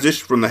had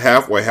transitioned from the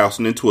halfway house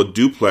and into a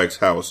duplex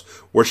house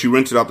where she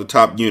rented out the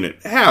top unit.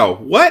 How?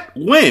 What?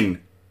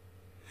 When?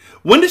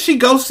 When did she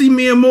go see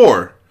Mia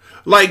Moore?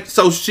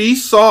 So she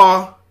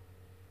saw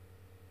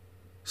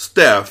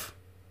Steph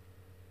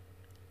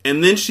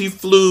and then she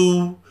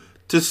flew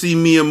to see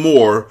Mia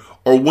Moore,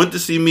 or went to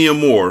see Mia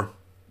Moore.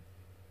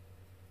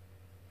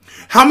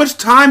 How much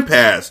time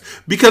passed?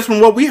 Because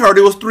from what we heard,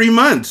 it was 3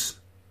 months.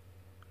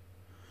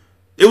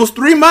 It was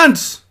 3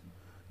 months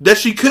that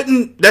she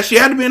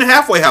had to be in a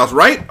halfway house,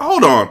 right?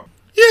 Hold on.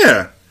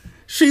 Yeah.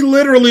 She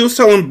literally was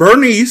telling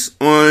Bernice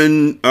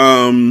on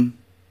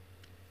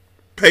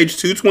page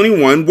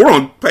 221, we're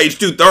on page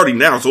 230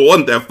 now, so it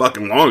wasn't that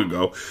fucking long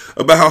ago,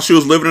 about how she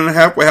was living in a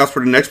halfway house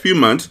for the next few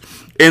months.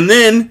 And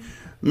then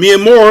Mia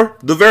Moore,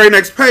 the very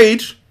next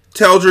page,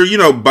 tells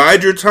her,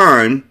 bide your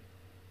time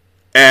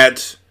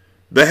at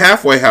the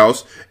halfway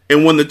house,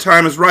 and when the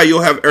time is right,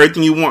 you'll have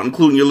everything you want,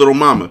 including your little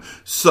mama.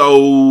 So,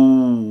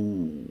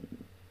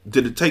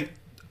 did it take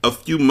a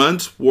few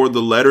months for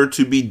the letter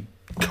to be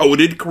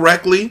coded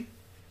correctly?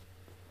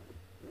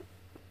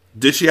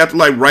 Did she have to,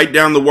 write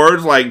down the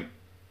words,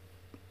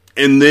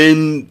 and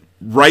then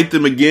write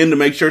them again to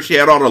make sure she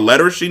had all the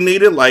letters she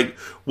needed?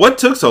 What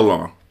took so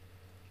long?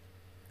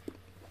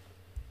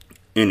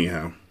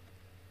 Anyhow.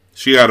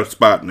 She got a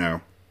spot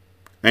now.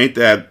 Ain't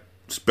that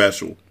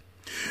special?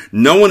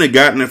 No one had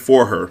gotten it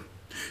for her.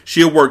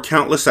 She had worked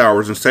countless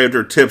hours and saved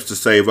her tips to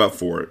save up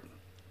for it.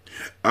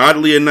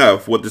 Oddly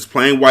enough, with its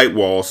plain white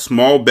walls,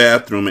 small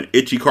bathroom, and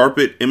itchy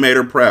carpet, it made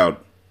her proud.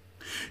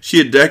 She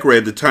had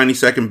decorated the tiny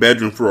second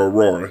bedroom for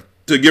Aurora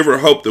to give her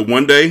hope that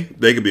one day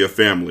they could be a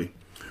family.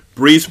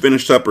 Breeze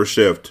finished up her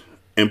shift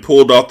and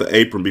pulled off the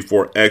apron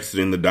before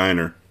exiting the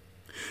diner.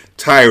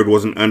 Tired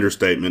was an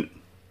understatement.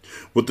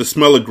 With the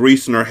smell of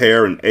grease in her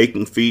hair and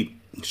aching feet,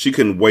 she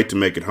couldn't wait to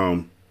make it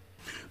home.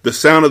 The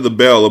sound of the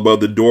bell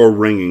above the door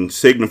ringing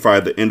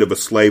signified the end of a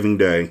slaving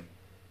day.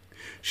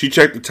 She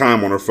checked the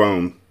time on her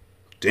phone.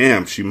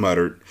 Damn, she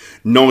muttered,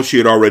 knowing she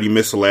had already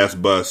missed the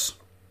last bus.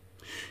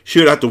 She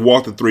would have to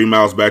walk the 3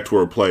 miles back to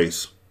her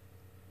place.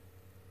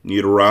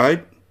 Need a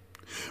ride?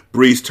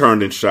 Breeze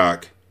turned in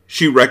shock.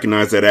 She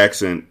recognized that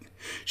accent.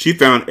 She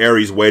found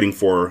Aries waiting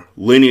for her,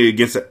 leaning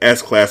against an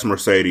S-Class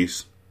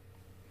Mercedes.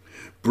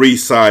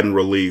 Breeze sighed in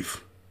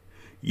relief.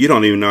 You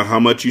don't even know how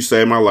much you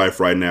saved my life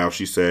right now,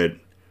 she said.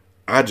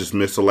 I just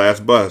missed the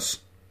last bus.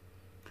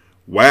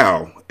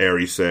 Wow,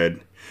 Aries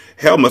said.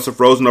 Hell must have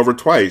frozen over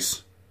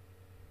twice.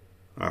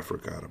 I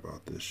forgot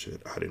about this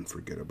shit. I didn't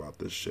forget about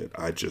this shit.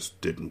 I just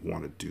didn't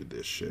want to do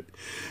this shit.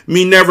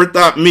 Me never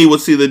thought me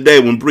would see the day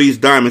when Breeze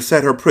Diamond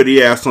sat her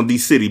pretty ass on the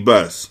city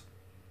bus.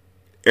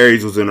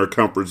 Aries was in her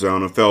comfort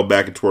zone and fell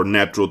back into her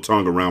natural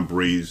tongue around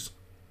Breeze.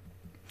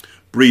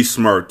 Breeze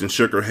smirked and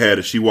shook her head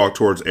as she walked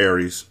towards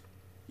Aries.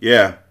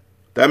 Yeah,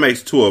 that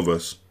makes two of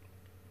us.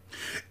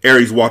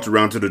 Aries walked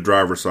around to the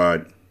driver's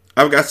side.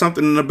 I've got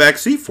something in the back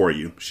seat for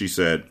you, she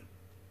said.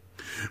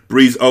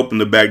 Breeze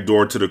opened the back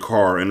door to the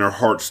car and her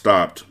heart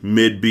stopped,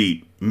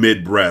 mid-beat,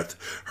 mid-breath.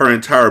 Her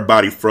entire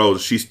body froze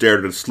as she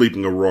stared at the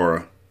sleeping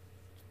Aurora.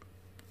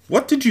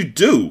 What did you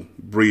do?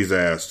 Breeze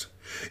asked.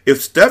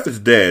 If Steph is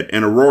dead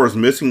and Aurora's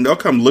missing, they'll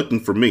come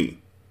looking for me.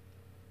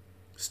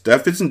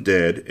 Steph isn't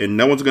dead and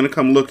no one's going to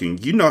come looking.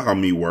 You know how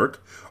me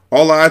work.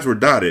 All I's were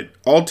dotted.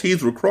 All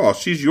T's were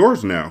crossed. She's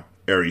yours now,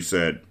 Aries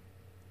said.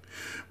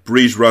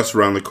 Breeze rushed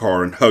around the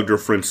car and hugged her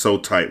friend so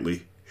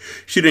tightly.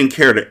 She didn't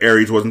care that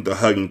Aries wasn't the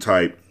hugging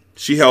type.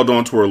 She held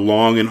on to her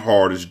long and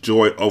hard as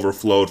joy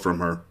overflowed from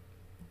her.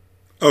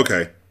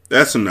 Okay,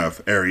 that's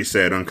enough, Aries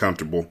said,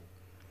 uncomfortable.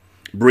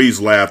 Breeze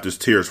laughed as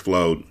tears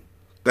flowed.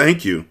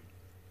 Thank you.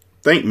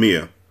 Thank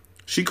Mia.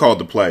 She called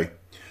the play.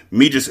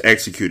 Me just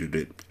executed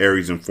it,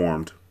 Aries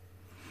informed.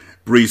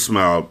 Breeze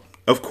smiled.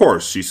 Of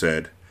course, she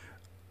said.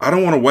 I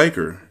don't want to wake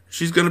her.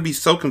 She's going to be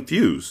so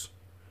confused.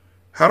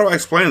 How do I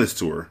explain this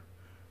to her?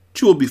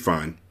 She will be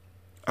fine.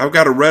 I've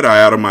got a red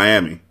eye out of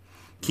Miami.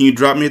 Can you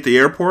drop me at the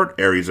airport?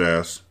 Aries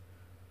asked.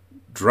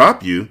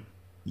 Drop you?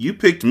 You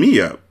picked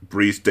me up,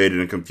 Breeze stated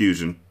in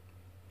confusion.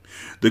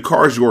 The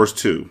car's yours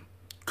too.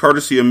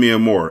 Courtesy of Mia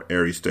Moore,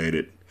 Aries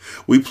stated.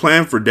 We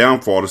planned for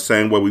downfall the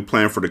same way we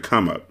planned for the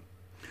come up.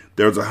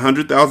 There's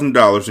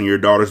 $100,000 in your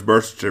daughter's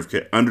birth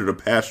certificate under the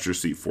passenger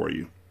seat for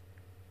you.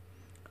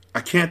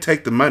 I can't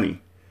take the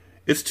money.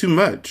 It's too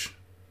much,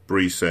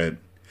 Breeze said.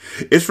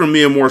 It's from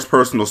Mia Moore's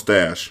personal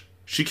stash.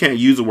 She can't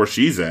use it where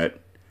she's at.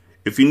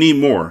 If you need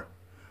more.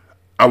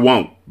 I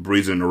won't,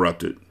 Breeze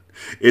interrupted.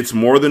 It's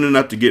more than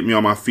enough to get me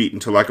on my feet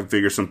until I can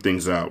figure some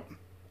things out.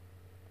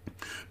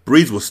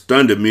 Breeze was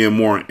stunned at Mia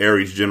Moore and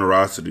Aries'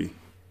 generosity.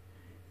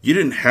 You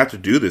didn't have to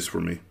do this for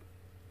me.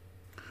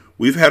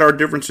 We've had our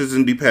differences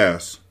in the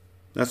past.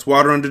 That's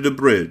water under the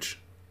bridge.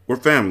 We're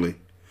family.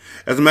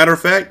 As a matter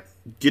of fact,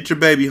 get your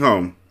baby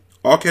home.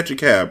 I'll catch a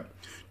cab.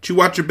 You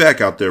watch your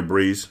back out there,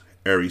 Breeze,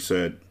 Aries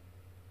said.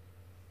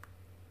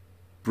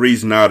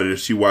 Breeze nodded as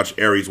she watched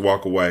Aries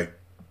walk away.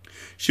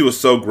 She was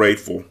so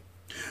grateful.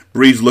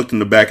 Breeze looked in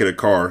the back of the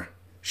car.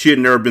 She had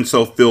never been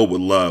so filled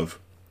with love.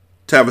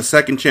 To have a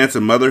second chance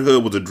at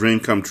motherhood was a dream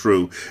come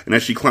true, and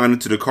as she climbed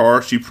into the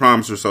car, she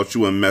promised herself she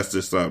wouldn't mess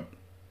this up.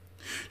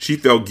 She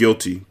felt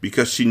guilty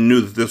because she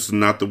knew that this was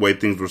not the way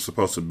things were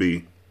supposed to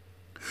be.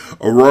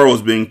 Aurora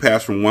was being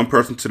passed from one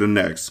person to the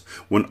next,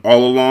 when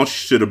all along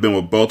she should have been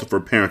with both of her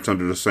parents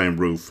under the same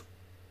roof.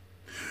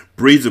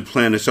 Breeze had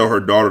planned to show her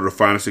daughter the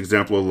finest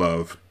example of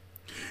love.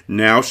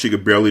 Now she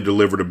could barely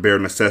deliver the bare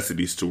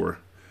necessities to her.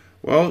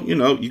 Well,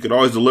 you could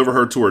always deliver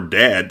her to her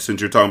dad since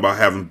you're talking about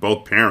having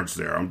both parents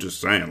there. I'm just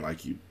saying,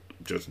 like, you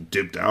just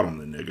dipped out on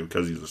the nigga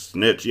because he's a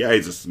snitch. Yeah,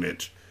 he's a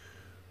snitch.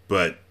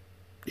 But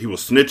he was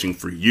snitching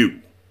for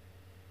you.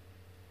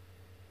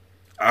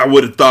 I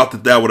would have thought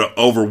that would have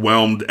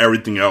overwhelmed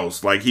everything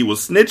else. Like, he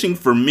was snitching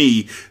for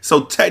me,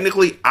 so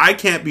technically I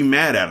can't be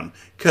mad at him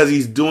because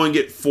he's doing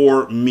it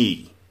for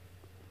me.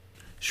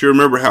 She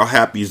remembered how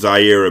happy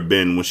Zaire had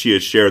been when she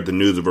had shared the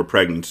news of her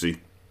pregnancy.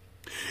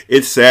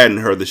 It saddened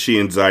her that she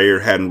and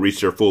Zaire hadn't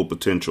reached their full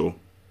potential.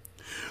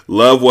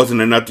 Love wasn't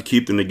enough to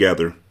keep them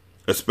together,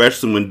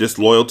 especially when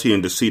disloyalty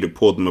and deceit had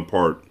pulled them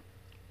apart.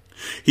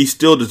 He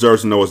still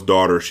deserves to know his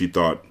daughter, she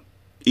thought.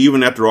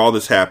 Even after all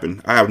this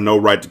happened, I have no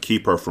right to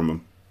keep her from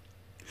him.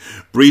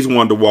 Breeze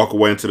wanted to walk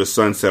away into the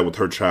sunset with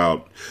her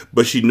child,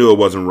 but she knew it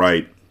wasn't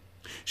right.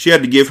 She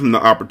had to give him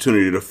the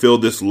opportunity to feel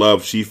this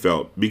love she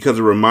felt, because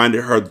it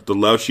reminded her that the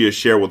love she had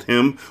shared with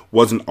him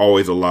wasn't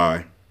always a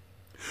lie.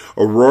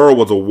 Aurora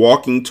was a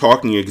walking,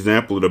 talking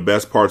example of the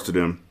best parts of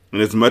them,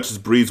 and as much as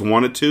Breeze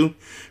wanted to,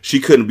 she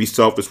couldn't be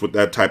selfish with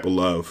that type of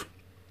love.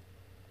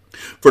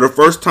 For the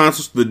first time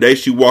since the day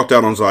she walked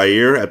out on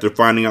Zaire after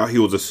finding out he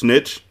was a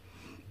snitch,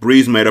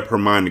 Breeze made up her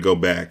mind to go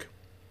back.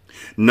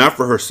 Not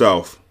for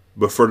herself,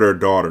 but for their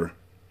daughter.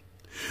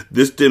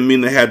 This didn't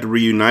mean they had to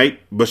reunite,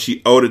 but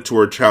she owed it to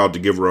her child to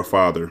give her a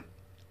father.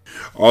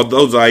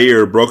 Although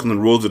Zaire had broken the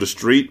rules of the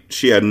street,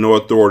 she had no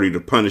authority to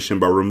punish him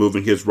by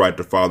removing his right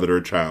to father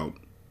her child.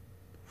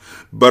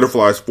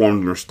 Butterflies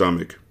formed in her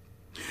stomach.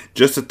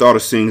 Just the thought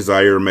of seeing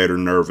Zaire made her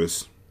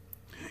nervous.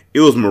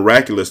 It was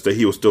miraculous that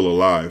he was still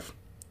alive.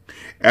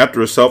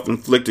 After a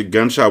self-inflicted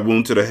gunshot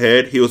wound to the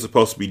head, he was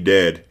supposed to be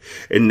dead,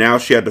 and now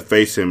she had to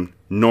face him,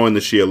 knowing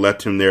that she had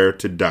left him there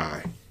to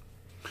die.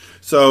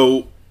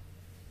 So,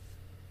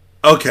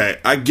 okay,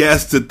 I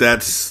guess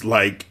that's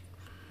like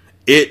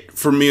it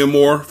for Mia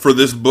Moore for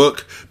this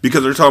book,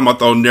 because they're talking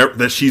about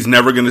that she's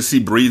never going to see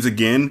Breeze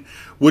again,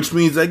 which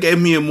means they gave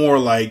Mia Moore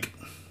like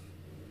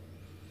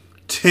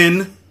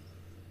 10,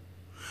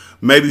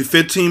 maybe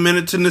 15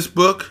 minutes in this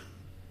book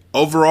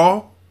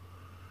overall.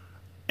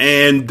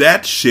 And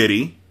that's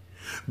shitty,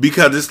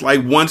 because it's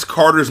like once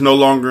Carter's no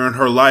longer in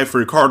her life,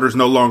 or Carter's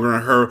no longer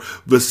in her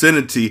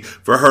vicinity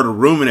for her to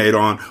ruminate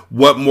on,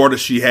 what more does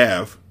she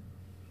have?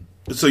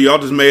 So y'all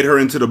just made her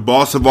into the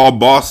boss of all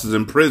bosses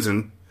in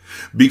prison,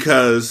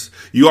 because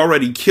you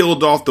already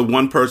killed off the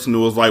one person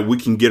who was like, we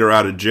can get her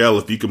out of jail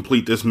if you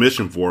complete this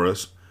mission for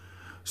us.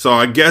 So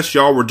I guess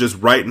y'all were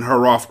just writing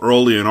her off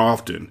early and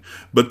often.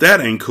 But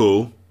that ain't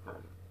cool.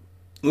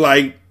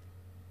 Like,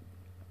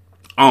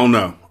 I don't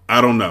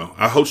know.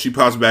 I hope she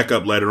pops back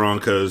up later on,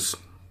 because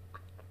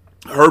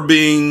her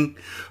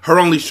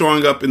only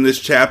showing up in this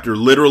chapter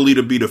literally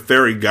to be the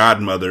fairy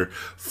godmother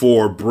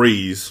for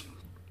Breeze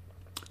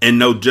and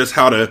know just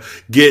how to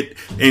get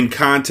in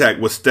contact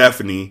with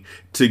Stephanie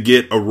to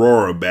get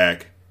Aurora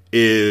back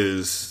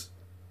is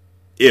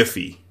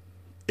iffy,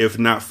 if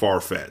not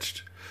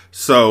far-fetched.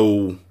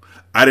 So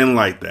I didn't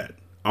like that.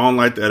 I don't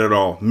like that at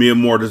all. Mia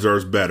Moore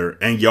deserves better,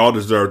 and y'all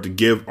deserve to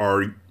give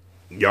our...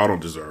 Y'all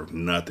don't deserve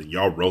nothing.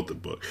 Y'all wrote the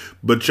book.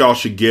 But y'all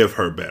should give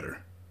her better.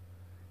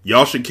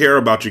 Y'all should care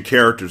about your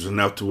characters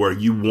enough to where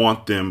you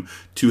want them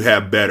to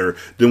have better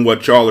than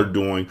what y'all are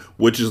doing,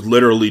 which is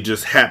literally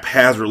just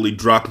haphazardly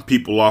dropping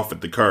people off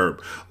at the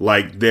curb.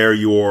 Like they're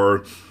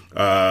your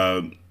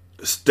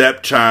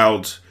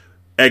stepchild's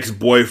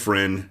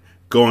ex-boyfriend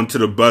going to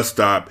the bus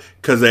stop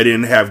because they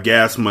didn't have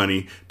gas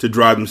money to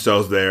drive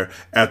themselves there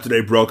after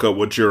they broke up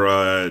with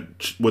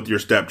your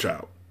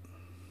stepchild.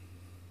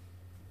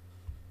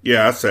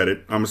 Yeah, I said it.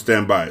 I'm going to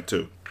stand by it,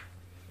 too.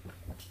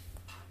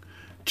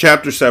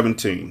 Chapter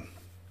 17.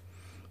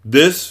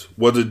 This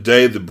was a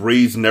day that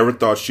Breeze never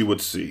thought she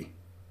would see.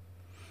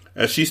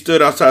 As she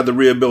stood outside the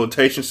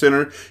rehabilitation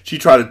center, she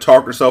tried to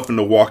talk herself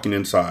into walking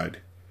inside.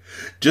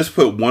 Just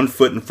put one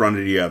foot in front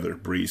of the other,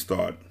 Breeze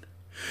thought.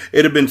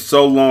 It had been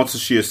so long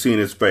since she had seen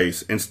his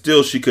face, and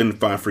still she couldn't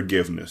find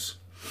forgiveness.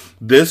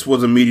 This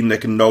was a meeting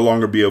that could no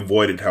longer be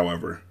avoided,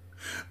 however.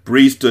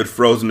 Breeze stood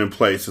frozen in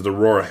place as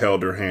Aurora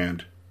held her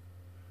hand.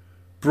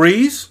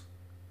 Breeze?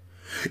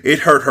 It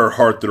hurt her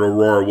heart that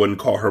Aurora wouldn't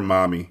call her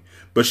mommy,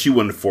 but she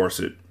wouldn't force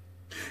it.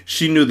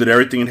 She knew that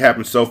everything had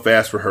happened so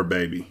fast for her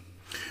baby.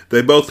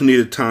 They both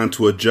needed time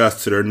to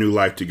adjust to their new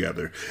life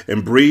together,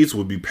 and Breeze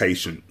would be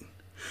patient.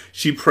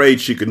 She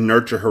prayed she could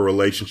nurture her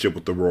relationship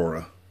with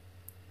Aurora.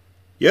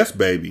 Yes,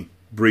 baby,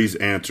 Breeze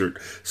answered,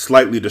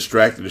 slightly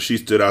distracted as she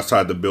stood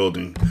outside the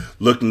building,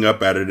 looking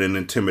up at it in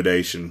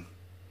intimidation.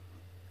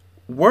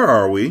 Where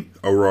are we?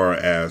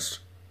 Aurora asked.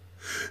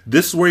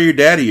 This is where your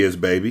daddy is,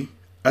 baby.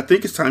 I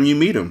think it's time you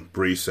meet him,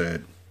 Breeze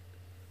said.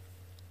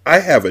 I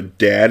have a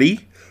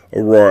daddy?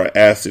 Aurora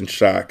asked in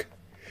shock.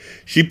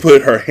 She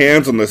put her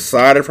hands on the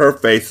side of her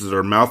face as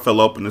her mouth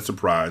fell open in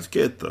surprise.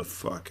 Get the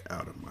fuck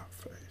out of my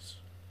face.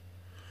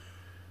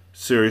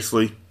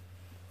 Seriously?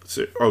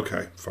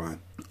 Okay, fine.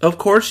 Of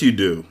course you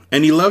do.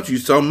 And he loves you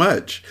so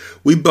much.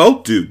 We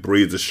both do,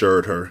 Breeze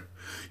assured her.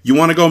 You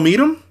want to go meet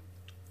him?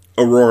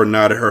 Aurora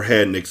nodded her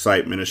head in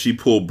excitement as she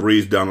pulled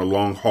Breeze down a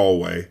long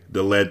hallway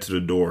that led to the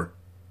door.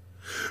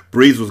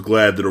 Breeze was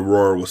glad that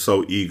Aurora was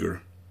so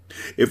eager.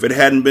 If it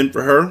hadn't been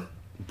for her,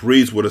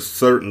 Breeze would have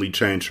certainly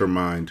changed her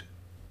mind.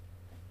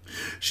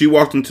 She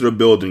walked into the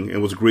building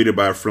and was greeted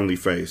by a friendly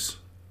face.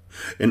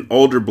 An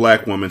older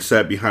black woman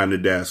sat behind the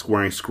desk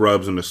wearing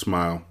scrubs and a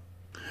smile.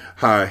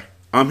 Hi,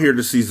 I'm here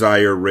to see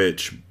Zaire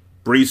Rich.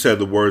 Breeze said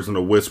the words in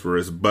a whisper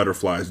as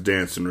butterflies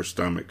danced in her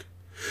stomach.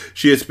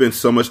 She had spent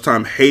so much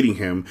time hating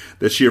him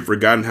that she had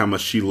forgotten how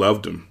much she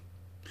loved him.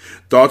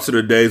 Thoughts of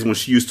the days when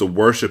she used to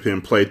worship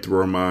him played through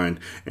her mind,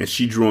 and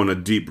she drew in a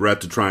deep breath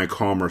to try and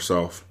calm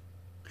herself.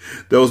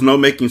 There was no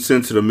making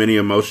sense of the many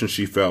emotions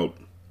she felt.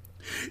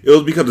 It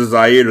was because of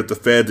Zaire that the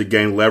feds had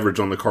gained leverage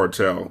on the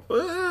cartel.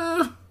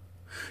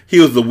 He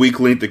was the weak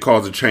link that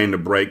caused the chain to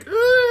break.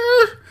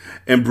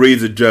 And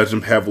Breeze had judged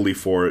him heavily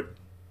for it.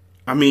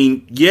 I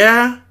mean,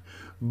 yeah,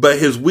 but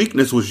his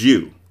weakness was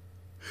you.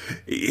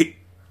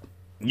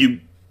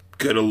 You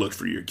could have looked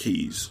for your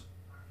keys.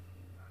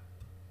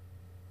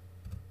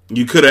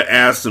 You could have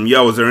asked him,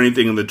 yo, is there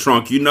anything in the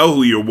trunk? You know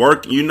who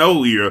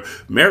you're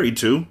married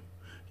to.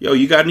 Yo,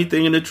 you got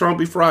anything in the trunk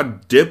before I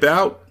dip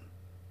out?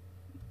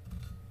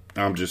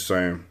 I'm just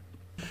saying.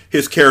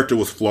 His character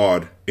was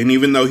flawed, and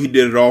even though he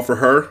did it all for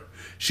her,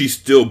 she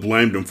still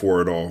blamed him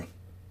for it all.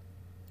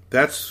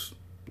 That's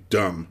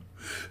dumb.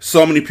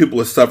 So many people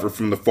have suffered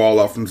from the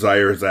fallout from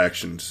Zaire's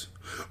actions.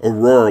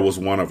 Aurora was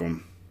one of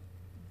them.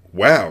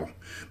 Wow,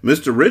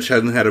 Mr. Rich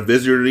hasn't had a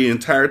visitor the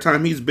entire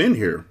time he's been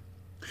here.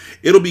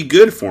 It'll be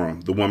good for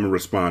him, the woman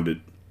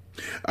responded.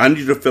 I need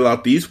you to fill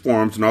out these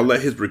forms and I'll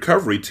let his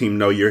recovery team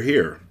know you're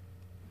here.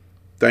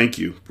 Thank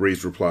you,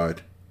 Breeze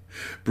replied.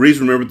 Breeze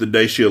remembered the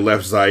day she had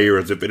left Zaire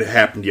as if it had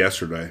happened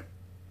yesterday.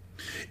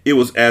 It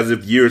was as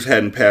if years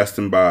hadn't passed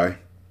him by,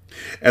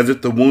 as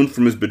if the wound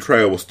from his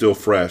betrayal was still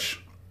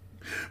fresh.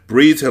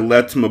 Breeze had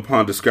left him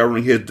upon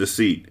discovering his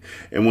deceit,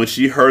 and when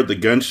she heard the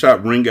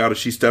gunshot ring out as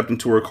she stepped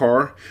into her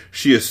car,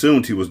 she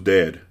assumed he was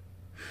dead.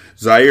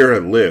 Zaire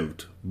had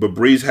lived, but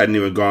Breeze hadn't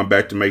even gone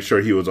back to make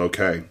sure he was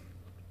okay.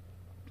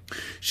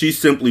 She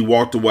simply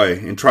walked away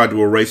and tried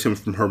to erase him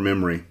from her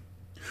memory.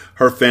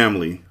 Her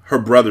family, her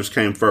brothers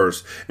came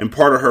first, and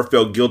part of her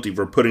felt guilty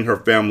for putting her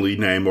family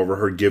name over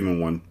her given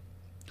one.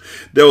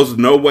 There was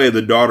no way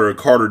the daughter of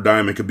Carter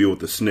Diamond could be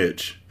with a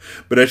snitch.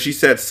 But as she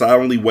sat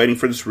silently waiting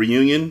for this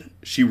reunion,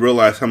 she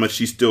realized how much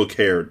she still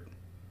cared.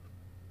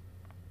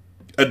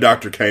 A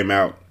doctor came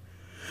out.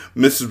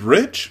 "Mrs.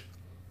 Rich?"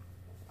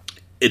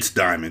 "It's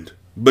Diamond,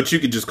 but you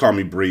could just call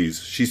me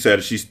Breeze," she said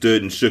as she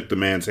stood and shook the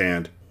man's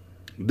hand.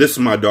 "This is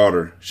my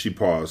daughter," she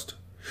paused.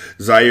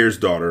 "Zaire's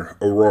daughter,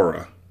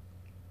 Aurora.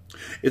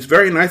 It's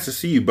very nice to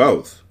see you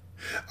both.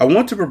 I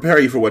want to prepare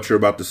you for what you're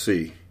about to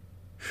see.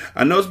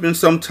 I know it's been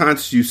some time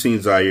since you've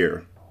seen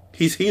Zaire.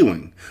 He's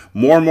healing,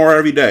 more and more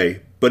every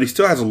day, but he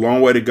still has a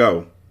long way to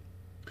go.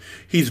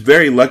 He's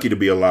very lucky to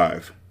be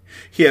alive.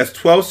 He has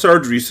 12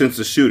 surgeries since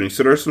the shooting,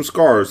 so there are some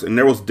scars, and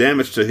there was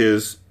damage to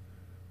his..."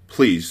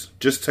 "Please,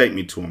 just take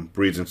me to him,"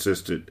 Breeze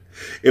insisted.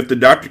 If the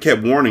doctor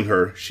kept warning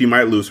her, she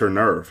might lose her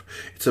nerve.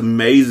 It's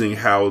amazing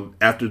how,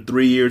 after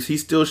 3 years, he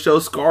still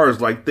shows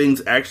scars like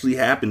things actually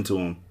happened to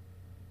him.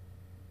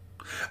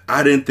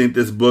 I didn't think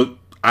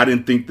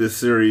this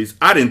series,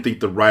 I didn't think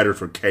the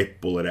writers were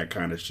capable of that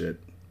kind of shit.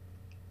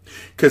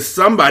 Because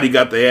somebody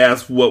got their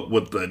ass whooped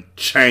with the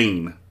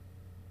chain.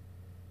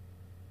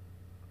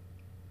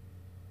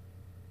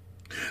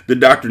 The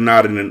doctor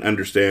nodded in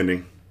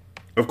understanding.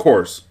 "Of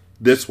course,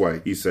 this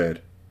way," he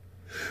said.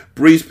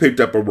 Breeze picked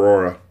up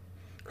Aurora.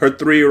 Her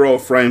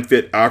 3-year-old frame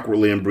fit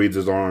awkwardly in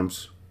Breeze's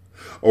arms.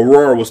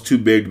 Aurora was too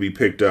big to be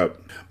picked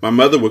up. My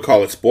mother would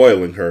call it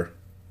spoiling her,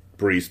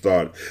 Breeze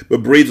thought,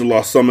 but Breeze had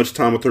lost so much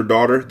time with her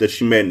daughter that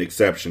she made an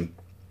exception.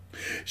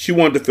 She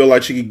wanted to feel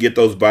like she could get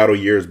those vital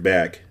years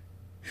back.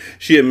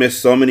 She had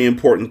missed so many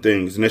important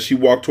things, and as she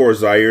walked towards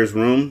Zaire's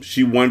room,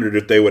 she wondered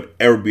if they would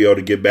ever be able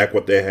to get back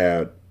what they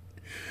had.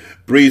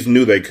 Breeze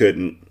knew they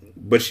couldn't,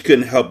 but she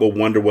couldn't help but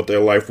wonder what their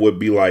life would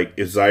be like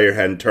if Zaire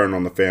hadn't turned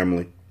on the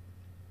family.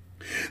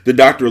 The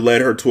doctor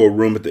led her to a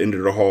room at the end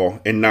of the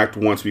hall and knocked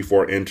once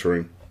before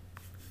entering.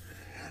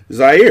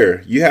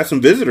 "Zaire, you have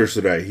some visitors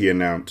today," he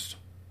announced.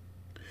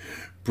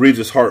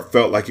 Breeze's heart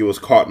felt like it was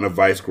caught in a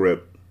vice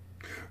grip.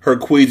 Her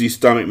queasy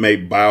stomach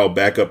made bile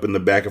back up in the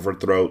back of her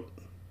throat.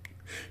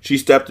 She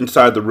stepped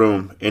inside the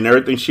room, and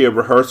everything she had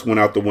rehearsed went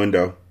out the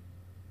window.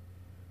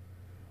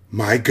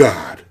 "My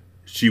God,"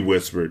 she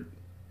whispered.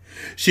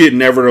 She had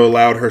never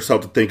allowed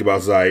herself to think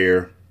about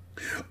Zaire.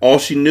 All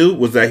she knew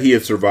was that he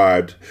had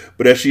survived,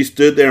 but as she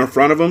stood there in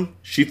front of him,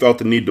 she felt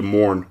the need to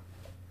mourn.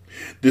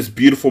 This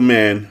beautiful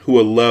man who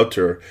had loved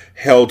her,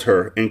 held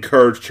her,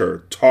 encouraged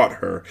her, taught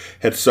her,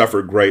 had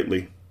suffered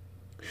greatly.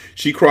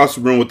 She crossed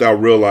the room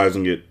without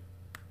realizing it.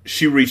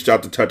 She reached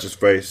out to touch his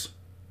face.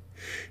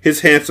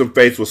 His handsome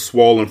face was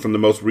swollen from the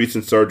most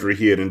recent surgery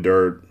he had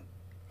endured.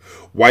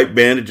 White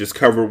bandages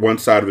covered one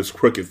side of his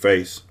crooked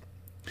face.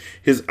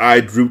 His eye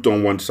drooped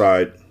on one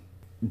side.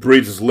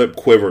 Breeze's lip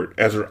quivered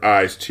as her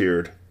eyes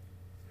teared.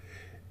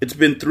 "It's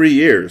been 3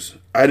 years.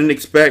 I didn't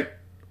expect..."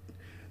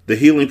 The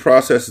healing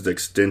process is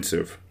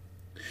extensive.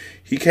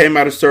 He came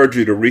out of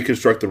surgery to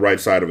reconstruct the right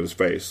side of his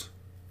face.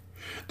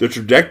 The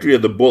trajectory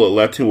of the bullet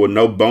left him with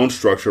no bone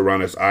structure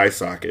around his eye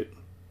socket.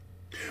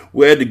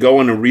 We had to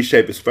go in and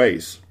reshape his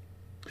face.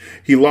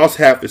 He lost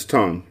half his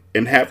tongue,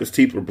 and half his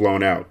teeth were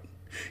blown out.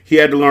 He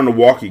had to learn to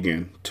walk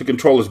again, to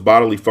control his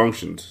bodily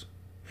functions.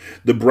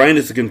 The brain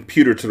is a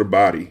computer to the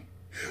body.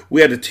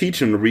 We had to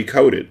teach him to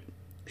recode it.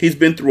 He's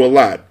been through a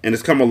lot, and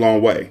has come a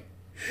long way.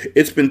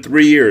 It's been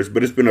 3 years,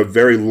 but it's been a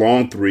very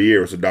long 3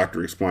 years, the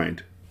doctor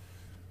explained.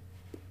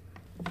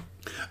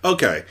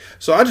 Okay,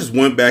 so I just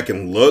went back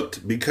and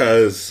looked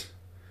because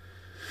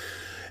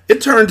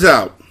it turns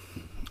out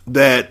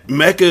that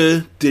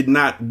Mecha did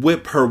not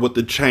whip her with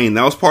the chain.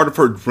 That was part of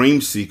her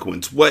dream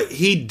sequence. What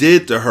he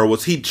did to her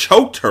was he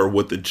choked her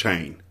with the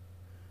chain.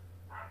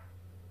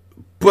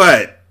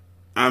 But,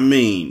 I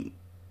mean,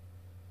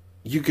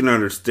 you can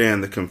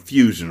understand the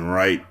confusion,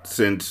 right?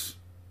 Since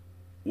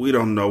we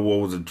don't know what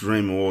was a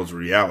dream and what was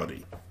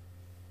reality.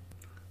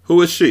 "Who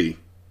is she?"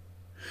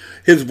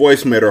 His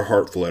voice made her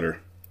heart flutter.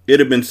 It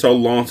had been so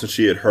long since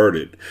she had heard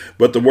it,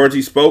 but the words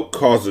he spoke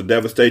caused a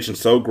devastation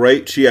so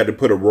great she had to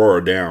put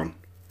Aurora down.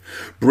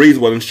 Breeze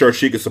wasn't sure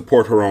she could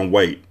support her own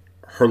weight.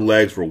 Her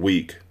legs were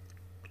weak.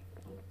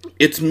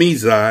 "It's me,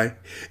 Zai.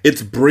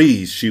 It's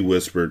Breeze," she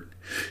whispered.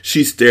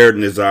 She stared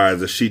in his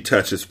eyes as she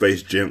touched his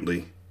face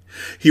gently.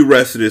 He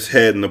rested his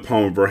head in the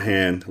palm of her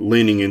hand,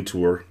 leaning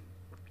into her.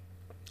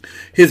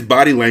 "His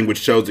body language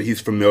shows that he's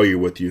familiar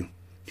with you.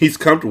 He's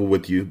comfortable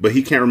with you, but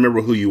he can't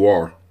remember who you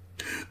are.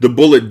 The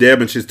bullet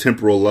damaged his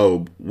temporal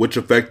lobe, which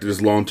affected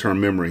his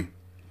long-term memory.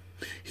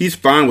 He's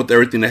fine with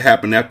everything that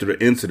happened after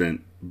the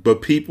incident,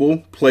 but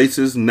people,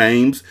 places,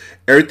 names,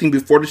 everything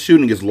before the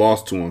shooting is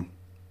lost to him.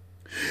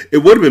 It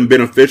would have been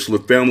beneficial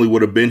if family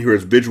would have been here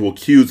as visual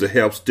cues to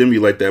help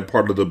stimulate that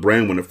part of the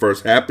brain when it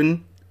first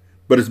happened,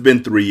 but it's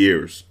been 3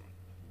 years.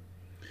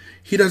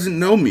 He doesn't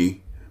know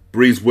me,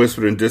 Breeze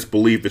whispered in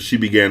disbelief as she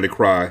began to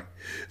cry.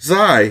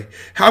 Zai,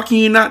 how can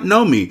you not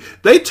know me?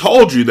 They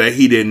told you that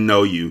he didn't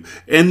know you.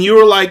 And you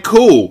were like,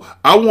 cool,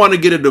 I want to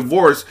get a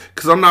divorce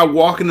because I'm not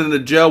walking into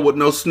jail with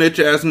no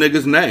snitch-ass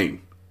nigga's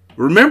name.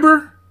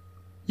 Remember?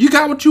 You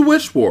got what you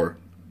wished for.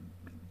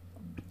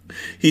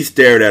 He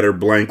stared at her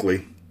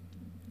blankly.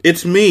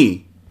 It's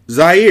me,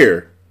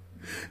 Zaire.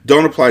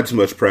 Don't apply too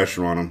much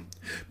pressure on him.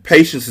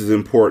 Patience is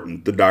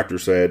important, the doctor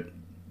said.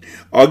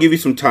 I'll give you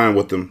some time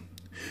with him.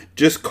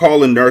 Just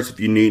call a nurse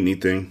if you need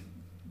anything.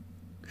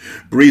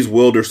 Breeze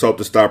willed herself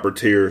to stop her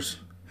tears.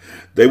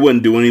 They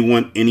wouldn't do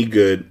anyone any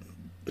good.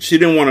 She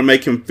didn't want to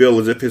make him feel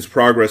as if his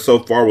progress so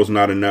far was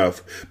not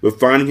enough, but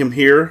finding him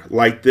here,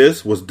 like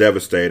this, was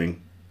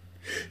devastating.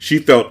 She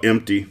felt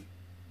empty.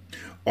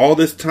 All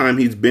this time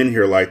he's been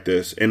here like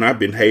this, and I've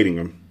been hating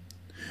him.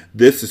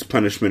 This is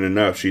punishment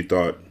enough, she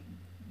thought.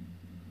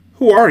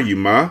 Who are you,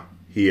 Ma?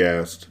 He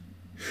asked.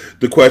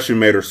 The question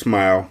made her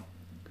smile.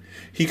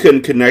 He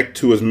couldn't connect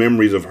to his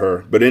memories of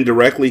her, but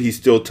indirectly he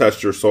still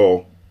touched her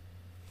soul.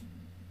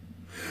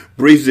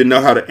 Breeze didn't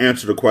know how to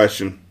answer the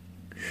question.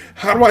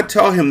 How do I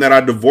tell him that I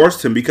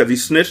divorced him because he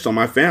snitched on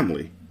my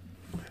family?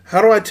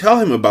 How do I tell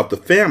him about the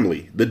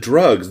family, the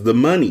drugs, the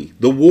money,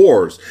 the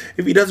wars,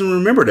 if he doesn't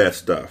remember that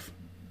stuff?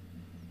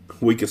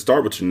 We can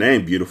start with your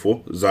name,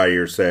 beautiful,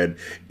 Zaire said,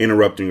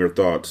 interrupting her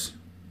thoughts.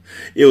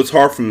 It was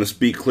hard for him to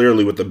speak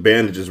clearly with the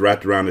bandages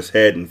wrapped around his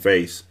head and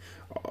face,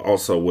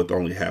 also with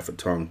only half a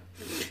tongue.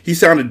 He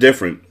sounded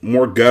different,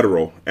 more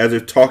guttural, as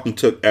if talking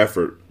took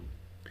effort.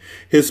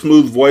 His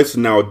smooth voice is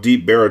now a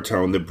deep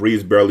baritone that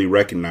Breeze barely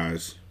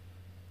recognized.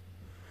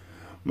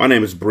 My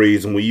name is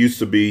Breeze, and we used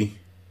to be...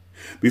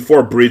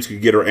 Before Breeze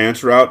could get her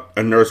answer out,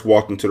 a nurse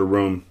walked into the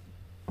room.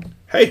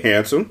 Hey,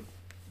 handsome.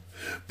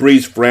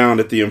 Breeze frowned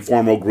at the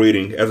informal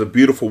greeting as a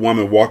beautiful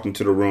woman walked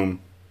into the room.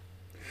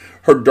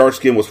 Her dark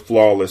skin was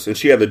flawless, and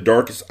she had the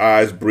darkest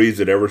eyes Breeze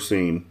had ever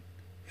seen.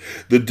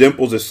 The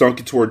dimples that sunk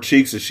into her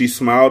cheeks as she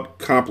smiled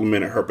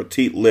complimented her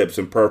petite lips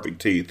and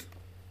perfect teeth.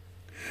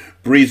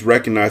 Breeze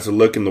recognized the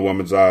look in the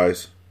woman's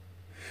eyes.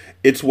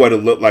 It's what it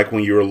looked like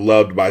when you were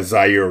loved by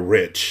Zaire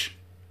Rich.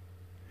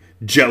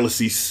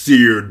 Jealousy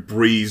seared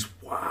Breeze.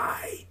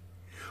 Why?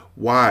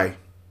 Why?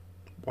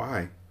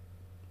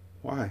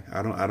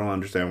 I don't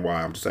understand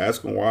why. I'm just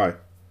asking why.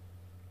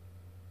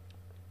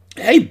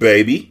 Hey,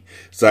 baby,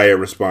 Zaire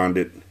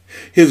responded.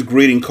 His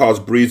greeting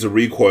caused Breeze to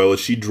recoil as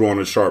she drew on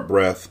a sharp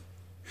breath.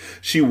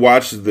 She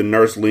watched as the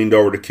nurse leaned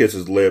over to kiss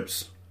his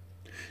lips.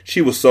 She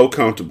was so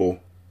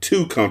comfortable,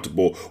 too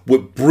comfortable,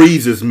 with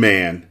Breeze's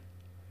man.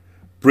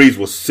 Breeze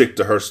was sick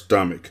to her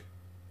stomach.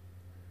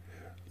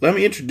 Let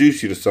me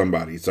introduce you to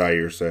somebody,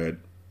 Zaire said.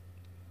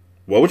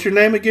 What was your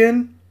name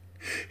again?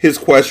 His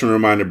question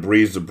reminded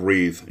Breeze to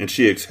breathe, and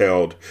she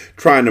exhaled,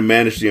 trying to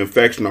manage the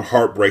infection of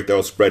heartbreak that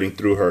was spreading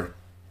through her.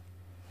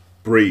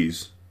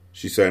 Breeze,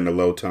 she said in a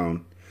low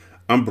tone.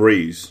 I'm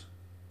Breeze.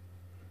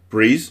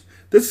 Breeze?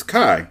 This is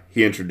Kai,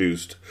 he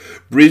introduced.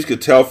 Breeze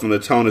could tell from the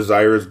tone of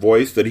Zaire's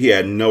voice that he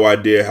had no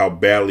idea how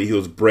badly he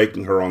was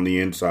breaking her on the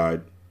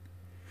inside.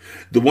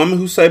 The woman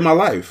who saved my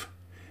life.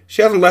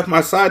 She hasn't left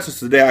my side since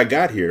the day I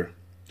got here.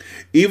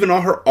 Even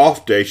on her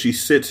off day, she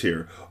sits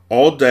here,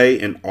 all day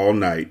and all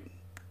night.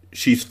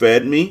 She's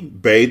fed me,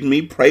 bathed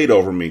me, prayed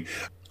over me.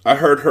 I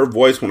heard her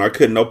voice when I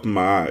couldn't open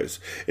my eyes,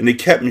 and it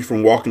kept me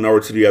from walking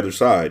over to the other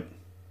side.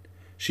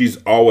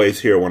 She's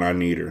always here when I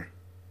need her.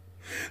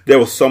 There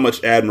was so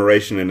much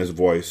admiration in his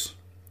voice,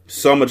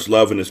 so much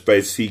love in his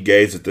face as he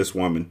gazed at this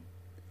woman.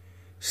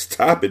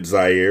 Stop it,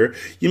 Zaire.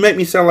 You make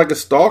me sound like a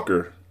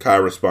stalker, Kai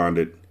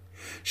responded.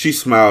 She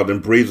smiled,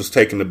 and Breeze was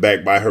taken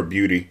aback by her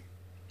beauty.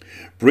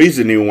 Breeze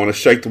didn't even want to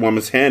shake the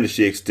woman's hand as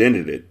she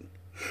extended it.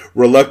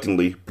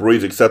 Reluctantly,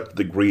 Breeze accepted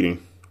the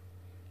greeting.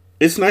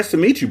 It's nice to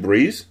meet you,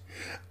 Breeze.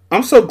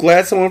 I'm so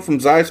glad someone from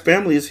Zai's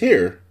family is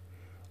here.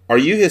 Are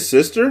you his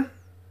sister?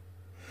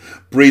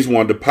 Breeze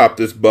wanted to pop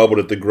this bubble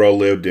that the girl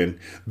lived in.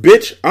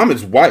 Bitch, I'm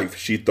his wife,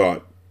 she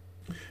thought.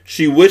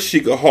 She wished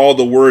she could haul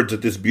the words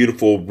at this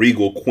beautiful,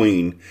 regal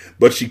queen,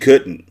 but she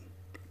couldn't.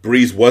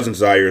 Breeze wasn't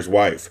Zaire's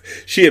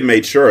wife. She had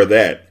made sure of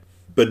that.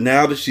 But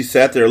now that she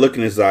sat there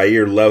looking at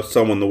Zaire love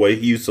someone the way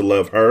he used to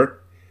love her,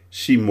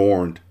 she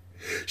mourned.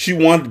 She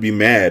wanted to be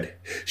mad.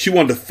 She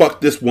wanted to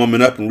fuck this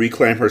woman up and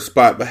reclaim her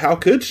spot, but how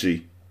could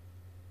she?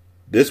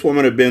 This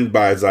woman had been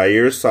by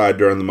Zaire's side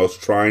during the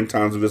most trying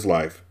times of his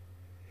life.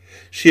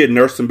 She had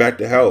nursed him back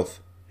to health.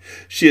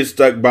 She had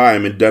stuck by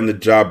him and done the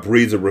job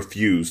Breeze had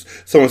refused.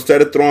 So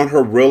instead of throwing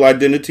her real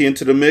identity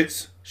into the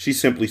mix, she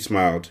simply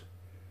smiled.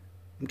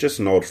 I'm just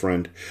an old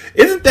friend.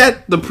 Isn't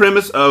that the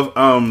premise of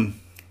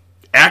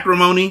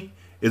Acrimony?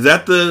 Is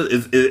that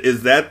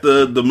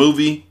the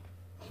movie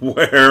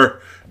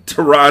where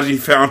Taraji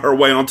found her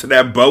way onto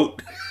that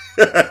boat?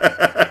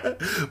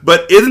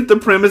 But isn't the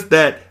premise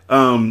that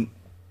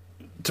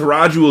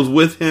Taraji was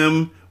with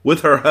him,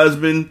 with her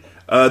husband,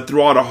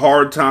 through all the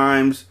hard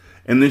times,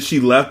 and then she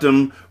left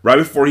him right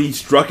before he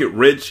struck it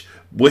rich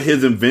with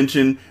his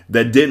invention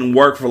that didn't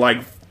work for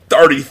like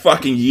 30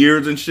 fucking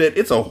years and shit.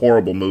 It's a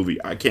horrible movie.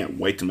 I can't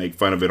wait to make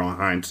fun of it on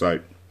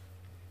Hindsight.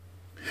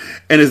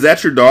 And is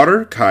that your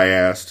daughter? Kai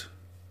asked.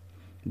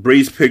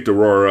 Breeze picked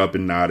Aurora up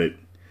and nodded.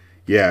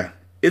 Yeah,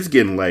 it's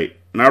getting late,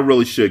 and I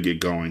really should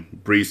get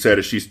going, Breeze said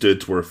as she stood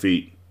to her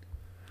feet.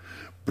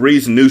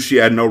 Breeze knew she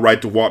had no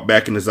right to walk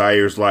back into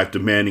Zaire's life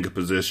demanding a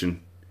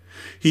position.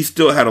 He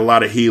still had a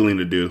lot of healing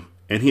to do,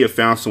 and he had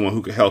found someone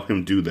who could help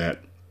him do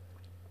that.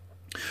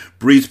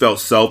 Breeze felt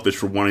selfish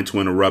for wanting to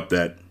interrupt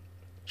that.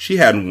 She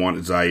hadn't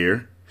wanted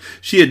Zaire.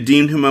 She had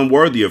deemed him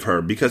unworthy of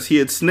her because he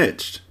had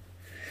snitched.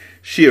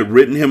 She had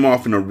written him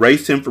off and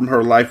erased him from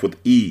her life with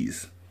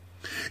ease.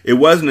 It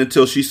wasn't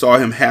until she saw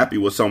him happy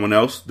with someone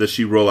else that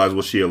she realized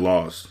what she had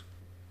lost.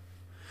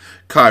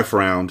 Kai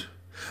frowned.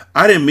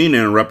 I didn't mean to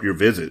interrupt your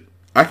visit.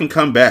 I can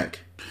come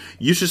back.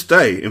 You should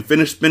stay and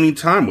finish spending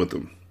time with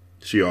him,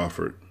 she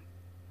offered.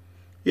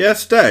 Yeah,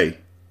 stay.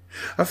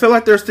 I feel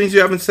like there's things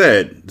you haven't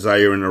said,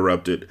 Zaire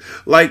interrupted.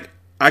 Like,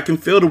 I can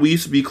feel that we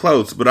used to be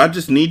close, but I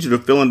just need you to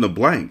fill in the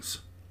blanks.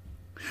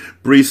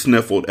 Bree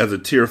sniffled as a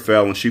tear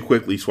fell and she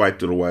quickly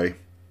swiped it away.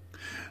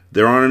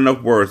 There aren't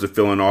enough words to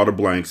fill in all the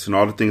blanks and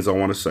all the things I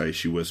want to say,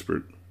 she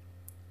whispered.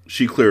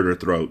 She cleared her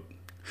throat.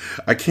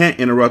 I can't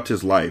interrupt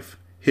his life,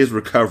 his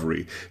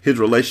recovery, his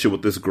relationship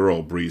with this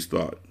girl, Breeze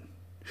thought.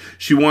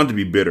 She wanted to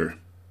be bitter.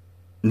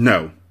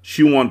 No,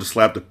 she wanted to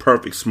slap the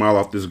perfect smile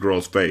off this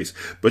girl's face,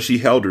 but she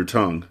held her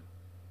tongue.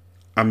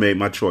 I made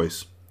my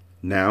choice.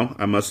 Now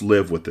I must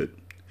live with it.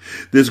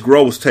 This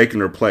girl was taking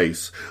her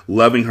place,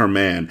 loving her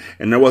man,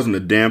 and there wasn't a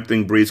damn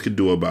thing Breeze could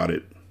do about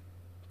it.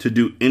 To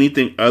do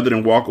anything other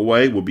than walk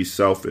away would be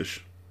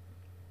selfish.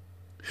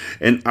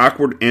 An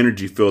awkward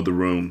energy filled the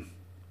room.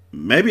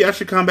 Maybe I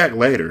should come back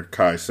later,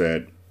 Kai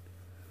said.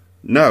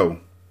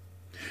 No.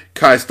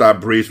 Kai stopped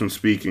Breeze from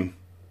speaking.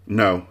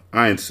 No,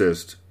 I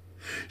insist.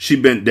 She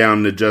bent down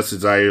and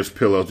adjusted Zaire's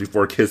pillows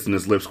before kissing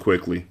his lips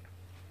quickly.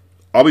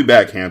 I'll be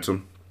back,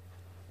 handsome.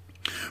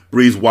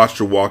 Breeze watched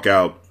her walk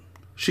out.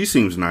 She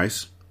seems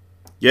nice.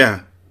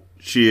 Yeah,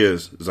 she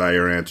is,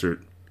 Zaire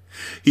answered.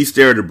 He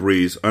stared at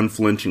Breeze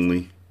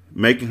unflinchingly,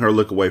 making her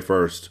look away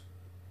first.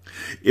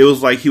 It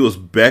was like he was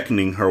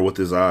beckoning her with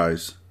his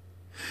eyes.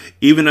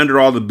 Even under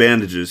all the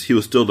bandages, he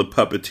was still the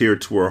puppeteer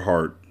to her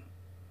heart.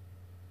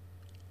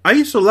 I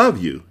used to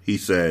love you, he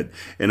said,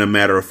 in a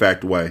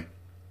matter-of-fact way.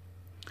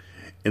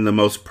 In the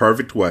most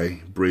perfect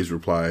way, Breeze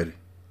replied.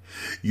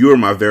 You are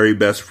my very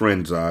best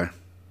friend, Zai.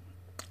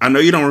 I know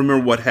you don't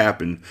remember what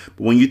happened,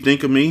 but when you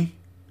think of me,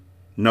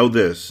 know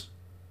this.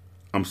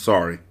 I'm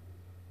sorry.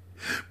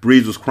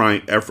 Breeze was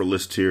crying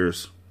effortless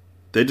tears.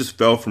 They just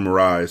fell from her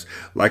eyes,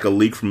 like a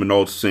leak from an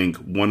old sink,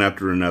 one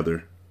after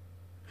another.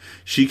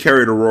 She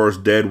carried Aurora's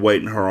dead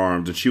weight in her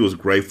arms, and she was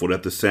grateful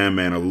that the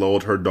Sandman had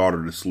lulled her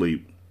daughter to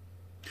sleep.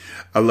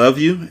 I love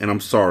you, and I'm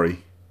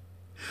sorry.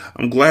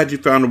 I'm glad you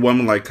found a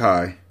woman like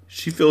Kai.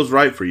 She feels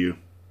right for you.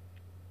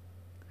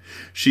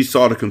 She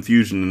saw the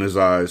confusion in his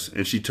eyes,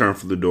 and she turned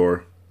for the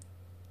door.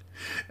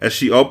 As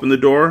she opened the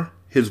door,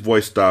 his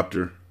voice stopped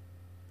her.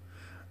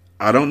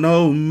 I don't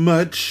know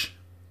much.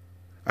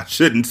 I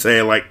shouldn't say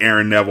it like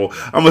Aaron Neville.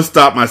 I'm going to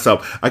stop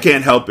myself. I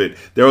can't help it.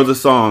 There was a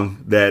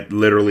song that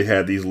literally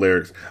had these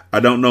lyrics. I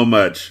don't know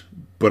much,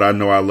 but I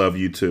know I love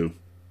you too.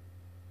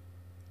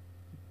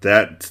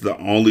 That's the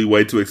only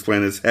way to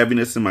explain this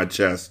heaviness in my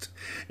chest.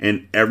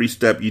 And every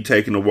step you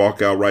taking to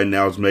walk out right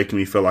now is making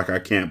me feel like I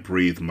can't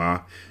breathe,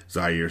 Ma,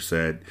 Zaire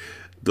said.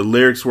 The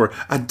lyrics were,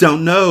 I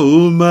don't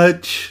know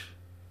much,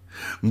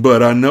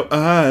 but I know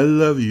I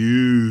love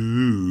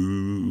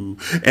you.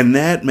 And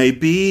that may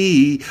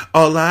be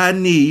all I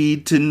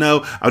need to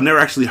know. I've never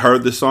actually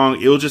heard the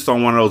song. It was just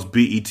on one of those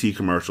BET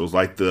commercials,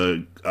 like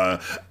the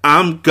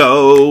I'm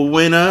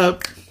going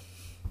up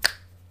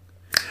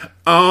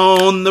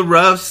on the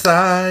rough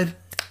side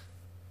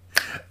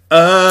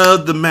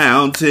of the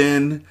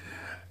mountain.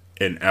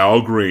 And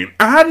Al Green,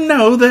 I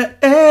know that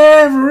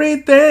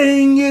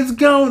everything is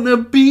gonna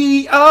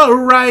be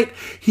alright.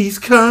 He's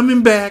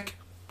coming back.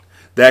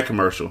 That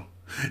commercial.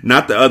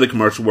 Not the other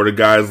commercial where the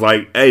guy's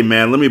like, hey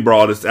man, let me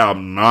borrow this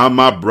album. Nah,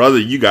 my brother,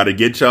 you gotta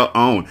get your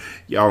own.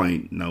 Y'all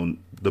ain't know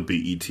the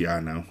BET I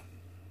know.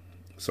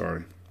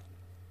 Sorry.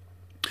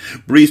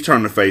 Breeze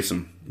turned to face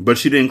him, but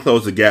she didn't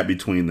close the gap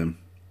between them.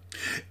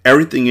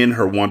 Everything in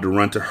her wanted to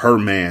run to her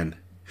man.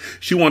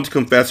 She wanted to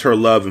confess her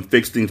love and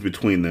fix things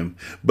between them.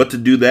 But to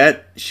do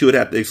that, she would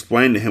have to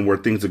explain to him where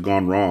things had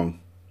gone wrong.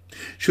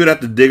 She would have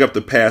to dig up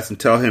the past and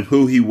tell him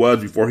who he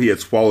was before he had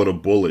swallowed a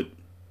bullet.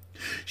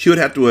 She would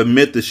have to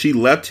admit that she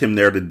left him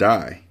there to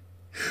die.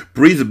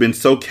 Breeze had been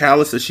so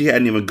callous that she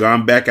hadn't even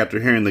gone back after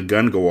hearing the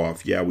gun go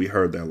off. Yeah, we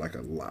heard that like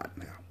a lot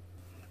now.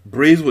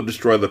 Breeze would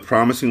destroy the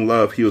promising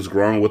love he was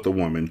growing with a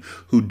woman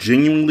who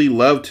genuinely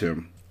loved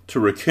him to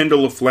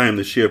rekindle a flame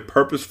that she had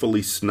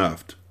purposefully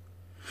snuffed.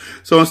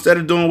 So instead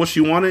of doing what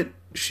she wanted,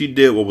 she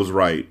did what was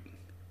right.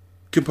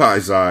 Goodbye,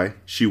 Zai,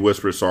 she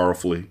whispered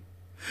sorrowfully.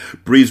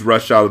 Breeze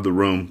rushed out of the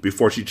room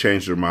before she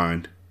changed her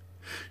mind.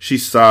 She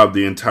sobbed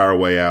the entire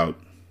way out.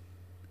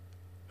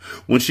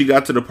 When she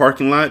got to the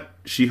parking lot,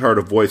 she heard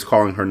a voice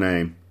calling her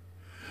name.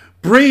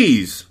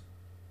 Breeze!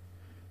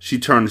 She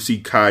turned to see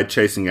Kai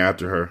chasing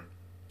after her.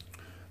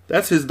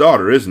 That's his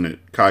daughter, isn't it?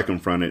 Kai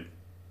confronted.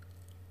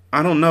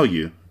 I don't know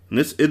you, and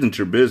this isn't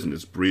your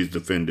business, Breeze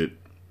defended.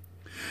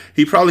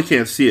 He probably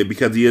can't see it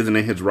because he isn't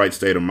in his right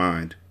state of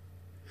mind.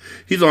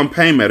 He's on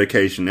pain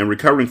medication and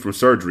recovering from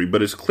surgery,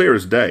 but it's clear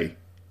as day.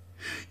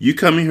 You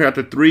come in here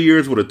after 3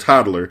 years with a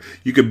toddler,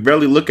 you could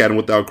barely look at him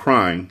without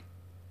crying.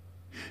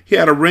 He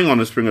had a ring on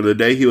his finger the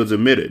day he was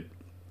admitted.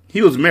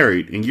 He was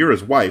married, and you're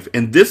his wife,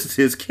 and this is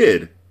his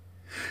kid.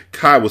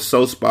 Kai was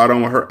so spot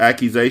on with her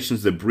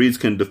accusations that Breeze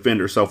couldn't defend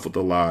herself with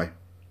a lie.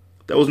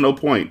 There was no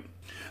point.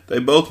 They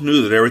both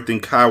knew that everything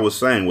Kai was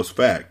saying was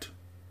fact.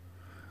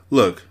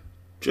 Look,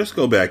 just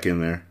go back in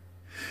there.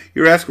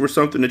 You're asking for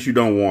something that you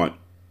don't want.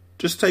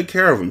 Just take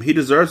care of him. He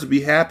deserves to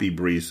be happy,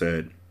 Breeze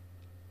said.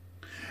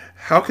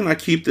 How can I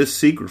keep this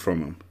secret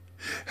from him?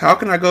 How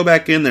can I go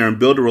back in there and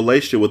build a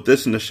relationship with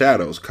this in the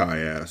shadows, Kai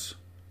asked.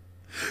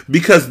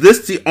 Because this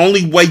is the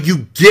only way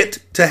you get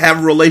to have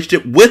a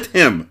relationship with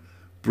him,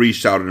 Breeze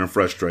shouted in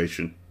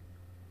frustration.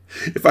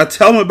 If I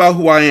tell him about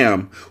who I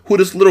am, who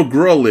this little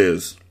girl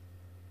is.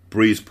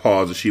 Breeze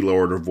paused as she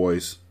lowered her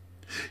voice.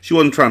 She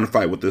wasn't trying to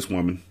fight with this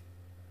woman.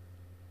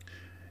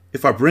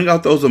 If I bring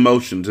out those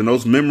emotions and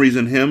those memories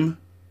in him,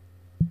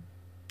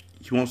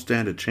 you won't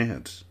stand a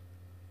chance.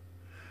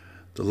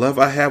 The love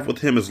I have with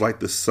him is like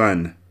the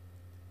sun.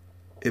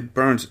 It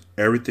burns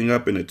everything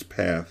up in its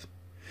path.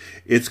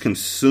 It's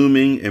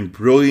consuming and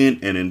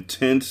brilliant and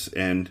intense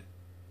and...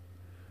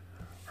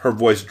 Her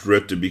voice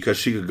drifted because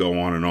she could go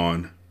on and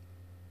on.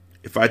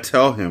 If I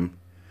tell him,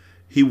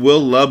 he will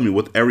love me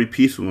with every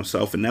piece of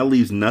himself, and that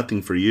leaves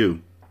nothing for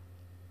you.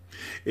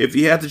 If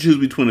he had to choose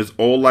between his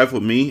old life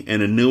with me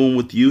and a new one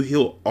with you,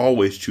 he'll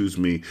always choose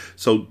me.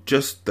 So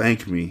just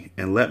thank me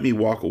and let me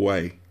walk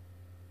away.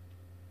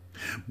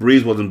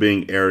 Breeze wasn't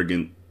being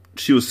arrogant.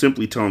 She was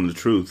simply telling the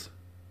truth.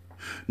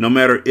 No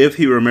matter if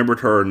he remembered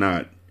her or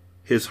not,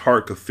 his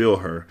heart could feel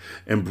her,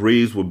 and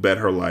Breeze would bet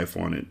her life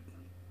on it.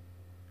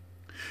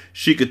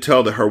 She could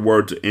tell that her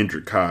words had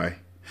injured Kai,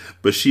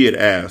 but she had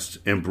asked,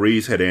 and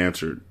Breeze had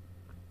answered.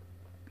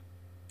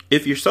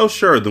 If you're so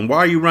sure, then why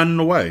are you running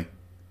away?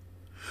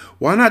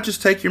 Why not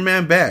just take your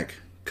man back?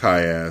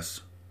 Kai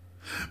asked.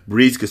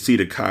 Breeze could see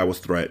that Kai was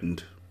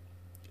threatened.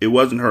 It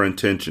wasn't her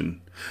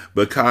intention,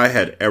 but Kai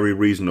had every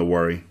reason to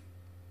worry.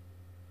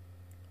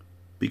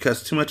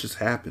 Because too much has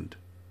happened.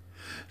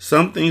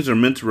 Some things are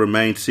meant to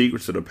remain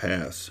secrets of the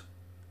past.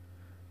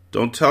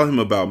 Don't tell him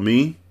about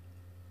me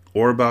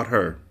or about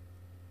her.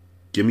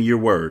 Give me your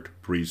word,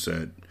 Breeze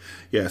said.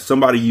 Yeah,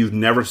 somebody you've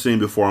never seen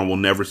before and will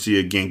never see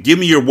again. Give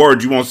me your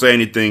word you won't say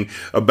anything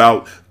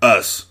about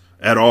us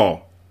at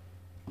all.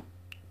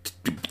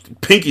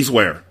 Pinky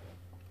swear.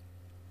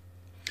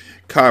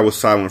 Kai was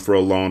silent for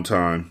a long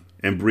time,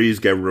 and Breeze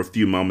gave her a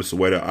few moments to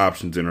weigh the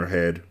options in her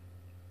head.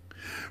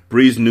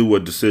 Breeze knew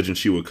what decision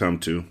she would come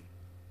to.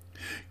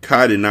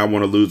 Kai did not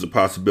want to lose the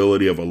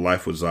possibility of a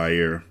life with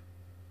Zaire.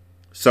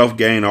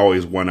 Self-gain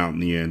always won out in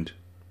the end.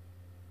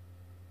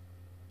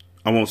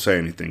 I won't say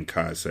anything,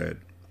 Kai said.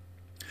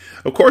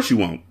 Of course you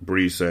won't,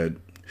 Breeze said.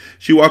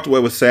 She walked away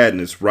with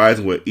sadness,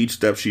 rising with each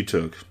step she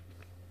took.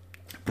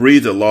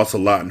 Breeze had lost a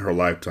lot in her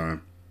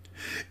lifetime.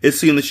 It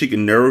seemed that she could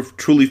never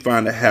truly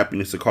find the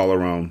happiness to call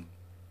her own.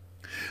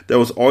 There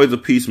was always a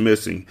piece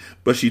missing,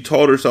 but she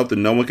told herself that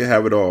no one could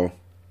have it all.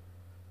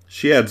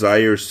 She had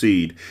Zaire's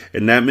seed,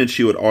 and that meant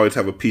she would always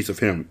have a piece of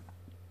him.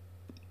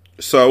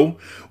 So,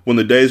 when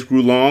the days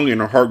grew long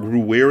and her heart grew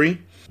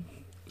weary,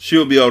 she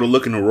would be able to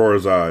look in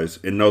Aurora's eyes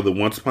and know that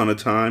once upon a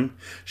time,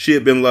 she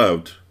had been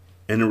loved,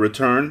 and in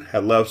return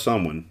had loved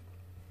someone.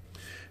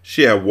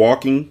 She had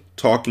walking,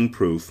 talking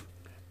proof,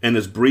 and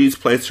as Breeze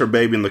placed her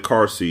baby in the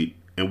car seat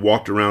and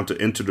walked around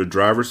to enter the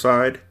driver's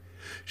side,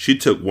 she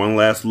took one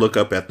last look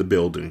up at the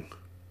building.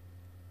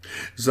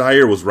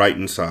 Zaire was right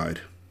inside.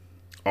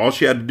 All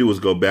she had to do was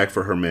go back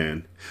for her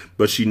man,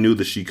 but she knew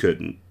that she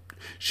couldn't.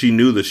 She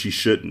knew that she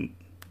shouldn't.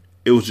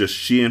 It was just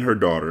she and her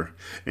daughter,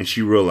 and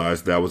she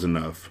realized that was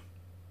enough.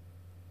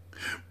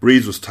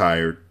 Breeze was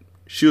tired.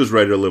 She was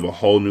ready to live a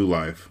whole new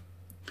life.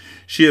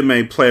 She had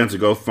made plans to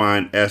go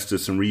find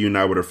Estes and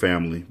reunite with her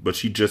family, but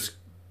she just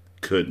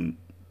couldn't.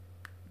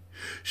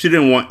 She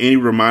didn't want any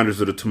reminders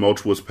of the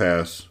tumultuous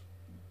past.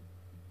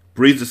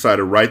 Breeze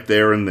decided right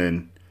there and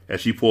then,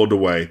 as she pulled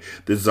away,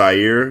 that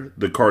Zaire,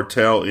 the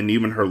cartel, and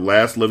even her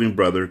last living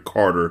brother,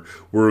 Carter,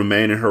 would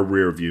remain in her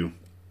rear view.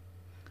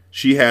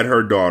 She had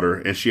her daughter,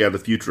 and she had the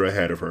future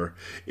ahead of her.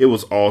 It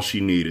was all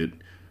she needed.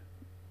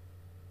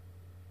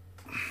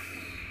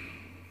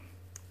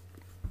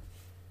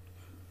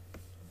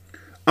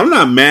 I'm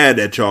not mad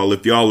at y'all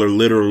if y'all are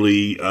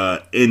literally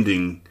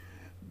ending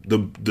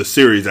the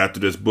series after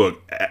this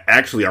book.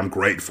 Actually, I'm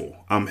grateful.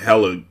 I'm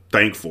hella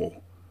thankful.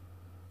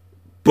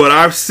 But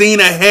I've seen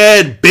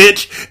ahead,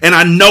 bitch, and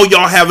I know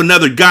y'all have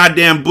another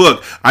goddamn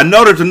book. I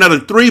know there's another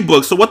 3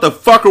 books, so what the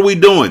fuck are we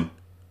doing?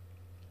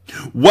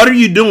 What are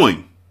you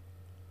doing?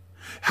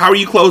 How are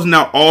you closing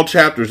out all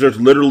chapters? There's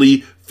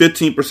literally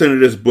 15% of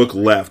this book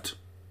left.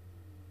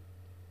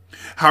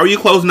 How are you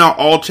closing out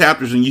all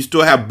chapters and you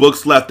still have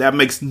books left? That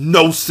makes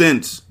no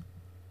sense.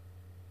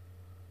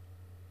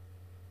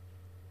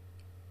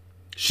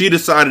 She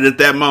decided at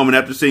that moment,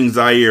 after seeing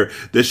Zaire,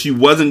 that she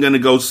wasn't going to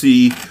go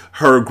see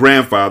her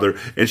grandfather,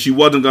 and she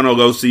wasn't going to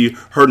go see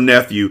her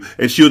nephew,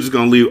 and she was just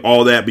going to leave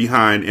all that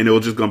behind, and it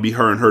was just going to be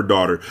her and her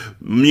daughter.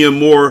 Mia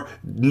Moore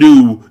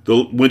knew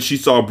when she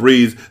saw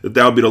Breeze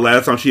that would be the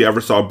last time she ever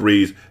saw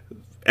Breeze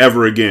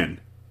ever again.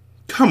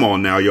 Come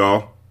on now,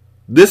 y'all.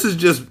 This is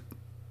just,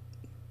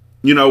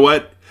 you know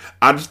what?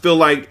 I just feel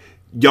like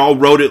y'all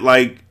wrote it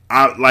like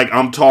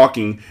I'm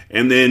talking,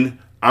 and then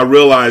I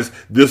realized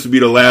this would be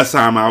the last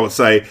time I would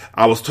say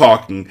I was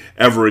talking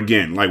ever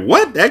again. Like,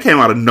 what? That came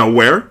out of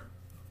nowhere.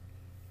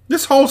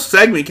 This whole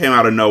segment came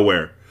out of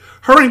nowhere.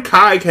 Her and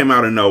Kai came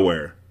out of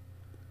nowhere.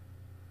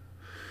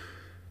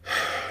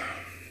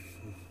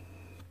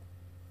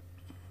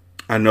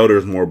 I know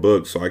there's more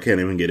books, so I can't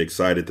even get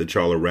excited that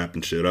y'all are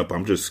wrapping shit up.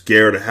 I'm just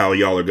scared of how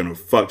y'all are going to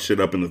fuck shit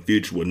up in the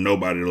future with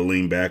nobody to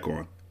lean back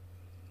on.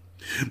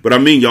 But I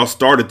mean, y'all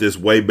started this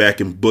way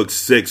back in book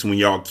 6 when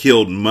y'all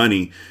killed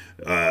Money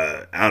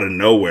out of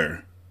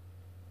nowhere.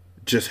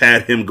 Just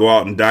had him go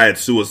out and die at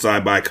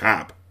suicide by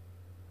cop.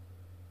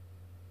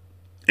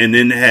 And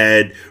then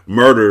had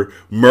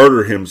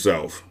murder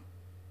himself.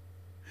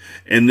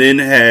 And then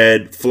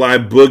had Fly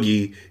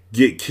Boogie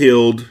get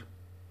killed.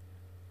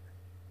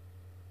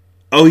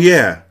 Oh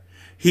yeah,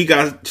 he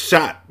got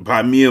shot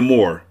by Mia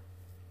Moore.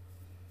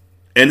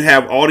 And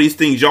have all these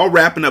things. Y'all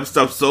wrapping up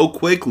stuff so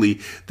quickly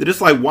that it's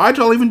like, why'd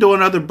y'all even do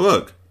another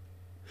book?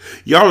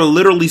 Y'all are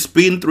literally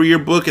speeding through your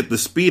book at the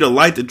speed of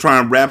light to try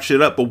and wrap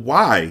shit up. But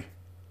why?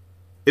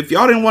 If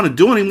y'all didn't want to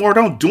do anymore,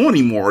 don't do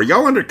anymore. Are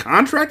y'all under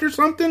contract or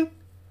something?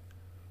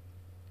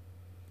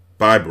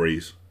 Bye,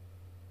 Breeze.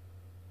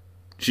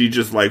 She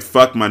just like,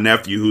 fuck my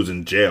nephew who's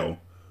in jail.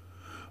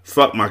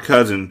 Fuck my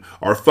cousin,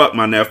 or fuck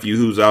my nephew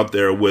who's out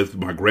there with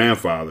my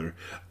grandfather.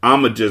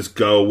 I'ma just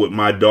go with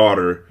my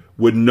daughter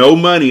with no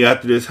money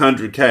after this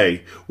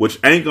 $100K, which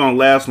ain't gonna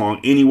last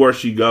long anywhere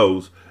she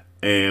goes,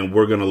 and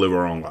we're gonna live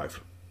our own life.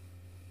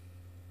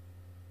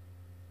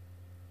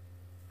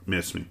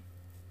 Miss me.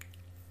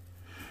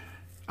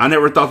 I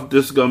never thought that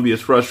this was gonna be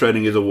as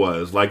frustrating as it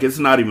was. Like, it's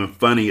not even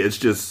funny, it's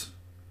just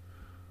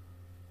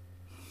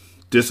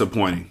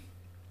disappointing.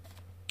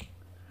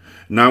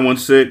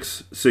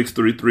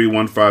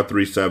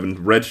 916-633-1537,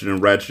 Wretched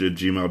and Ratchet at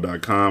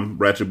gmail.com,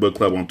 Ratchet Book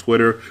Club on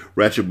Twitter,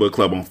 Ratchet Book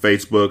Club on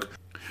Facebook.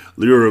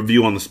 Leave a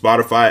review on the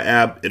Spotify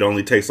app. It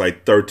only takes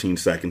like 13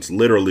 seconds.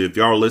 Literally, if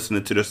y'all are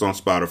listening to this on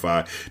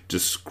Spotify,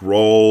 just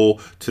scroll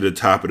to the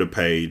top of the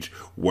page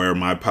where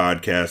my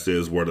podcast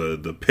is, where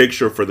the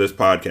picture for this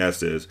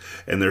podcast is,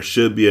 and there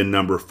should be a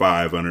number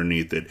 5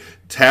 underneath it.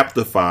 Tap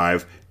the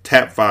 5,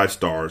 tap 5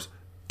 stars.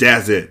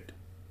 That's it.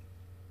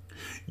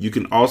 You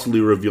can also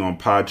leave a review on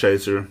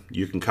Podchaser.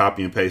 You can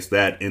copy and paste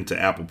that into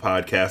Apple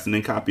Podcasts, and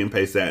then copy and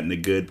paste that into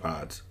Good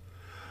Pods.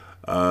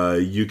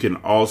 You can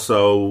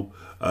also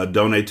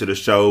donate to the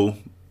show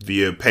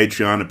via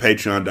Patreon at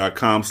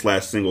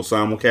patreon.com/single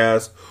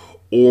simulcast,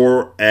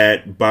 or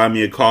at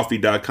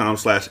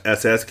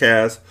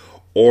buymeacoffee.com/sscast,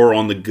 or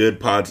on the Good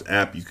Pods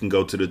app. You can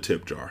go to the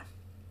tip jar.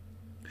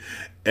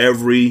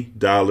 Every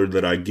dollar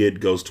that I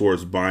get goes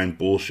towards buying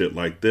bullshit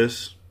like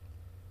this,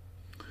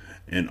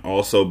 and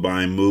also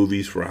buying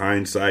movies for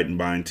Hindsight and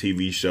buying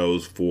TV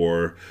shows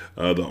for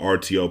the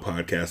RTO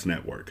Podcast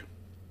Network.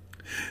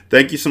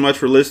 Thank you so much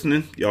for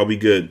listening. Y'all be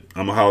good.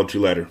 I'm going to holler at you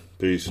later.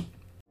 Peace.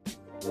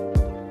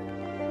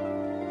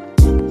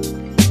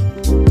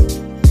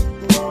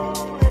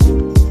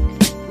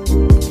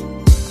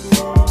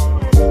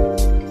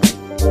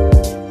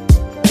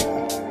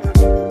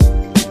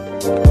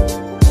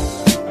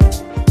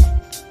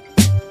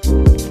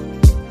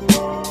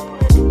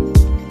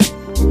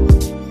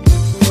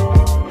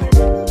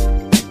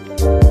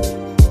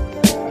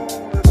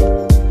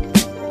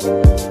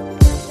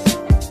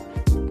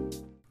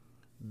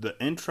 The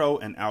intro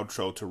and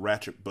outro to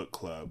Ratchet Book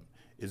Club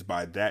is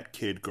by That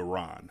Kid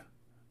Garan,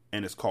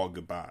 and it's called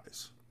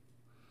Goodbyes.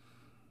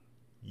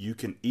 You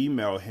can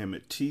email him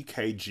at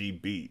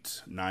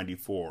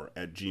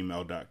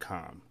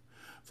tkgbeats94@gmail.com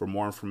for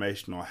more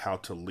information on how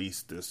to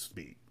lease this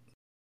beat.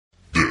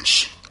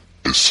 This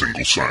is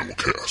Single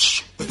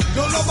Simulcast.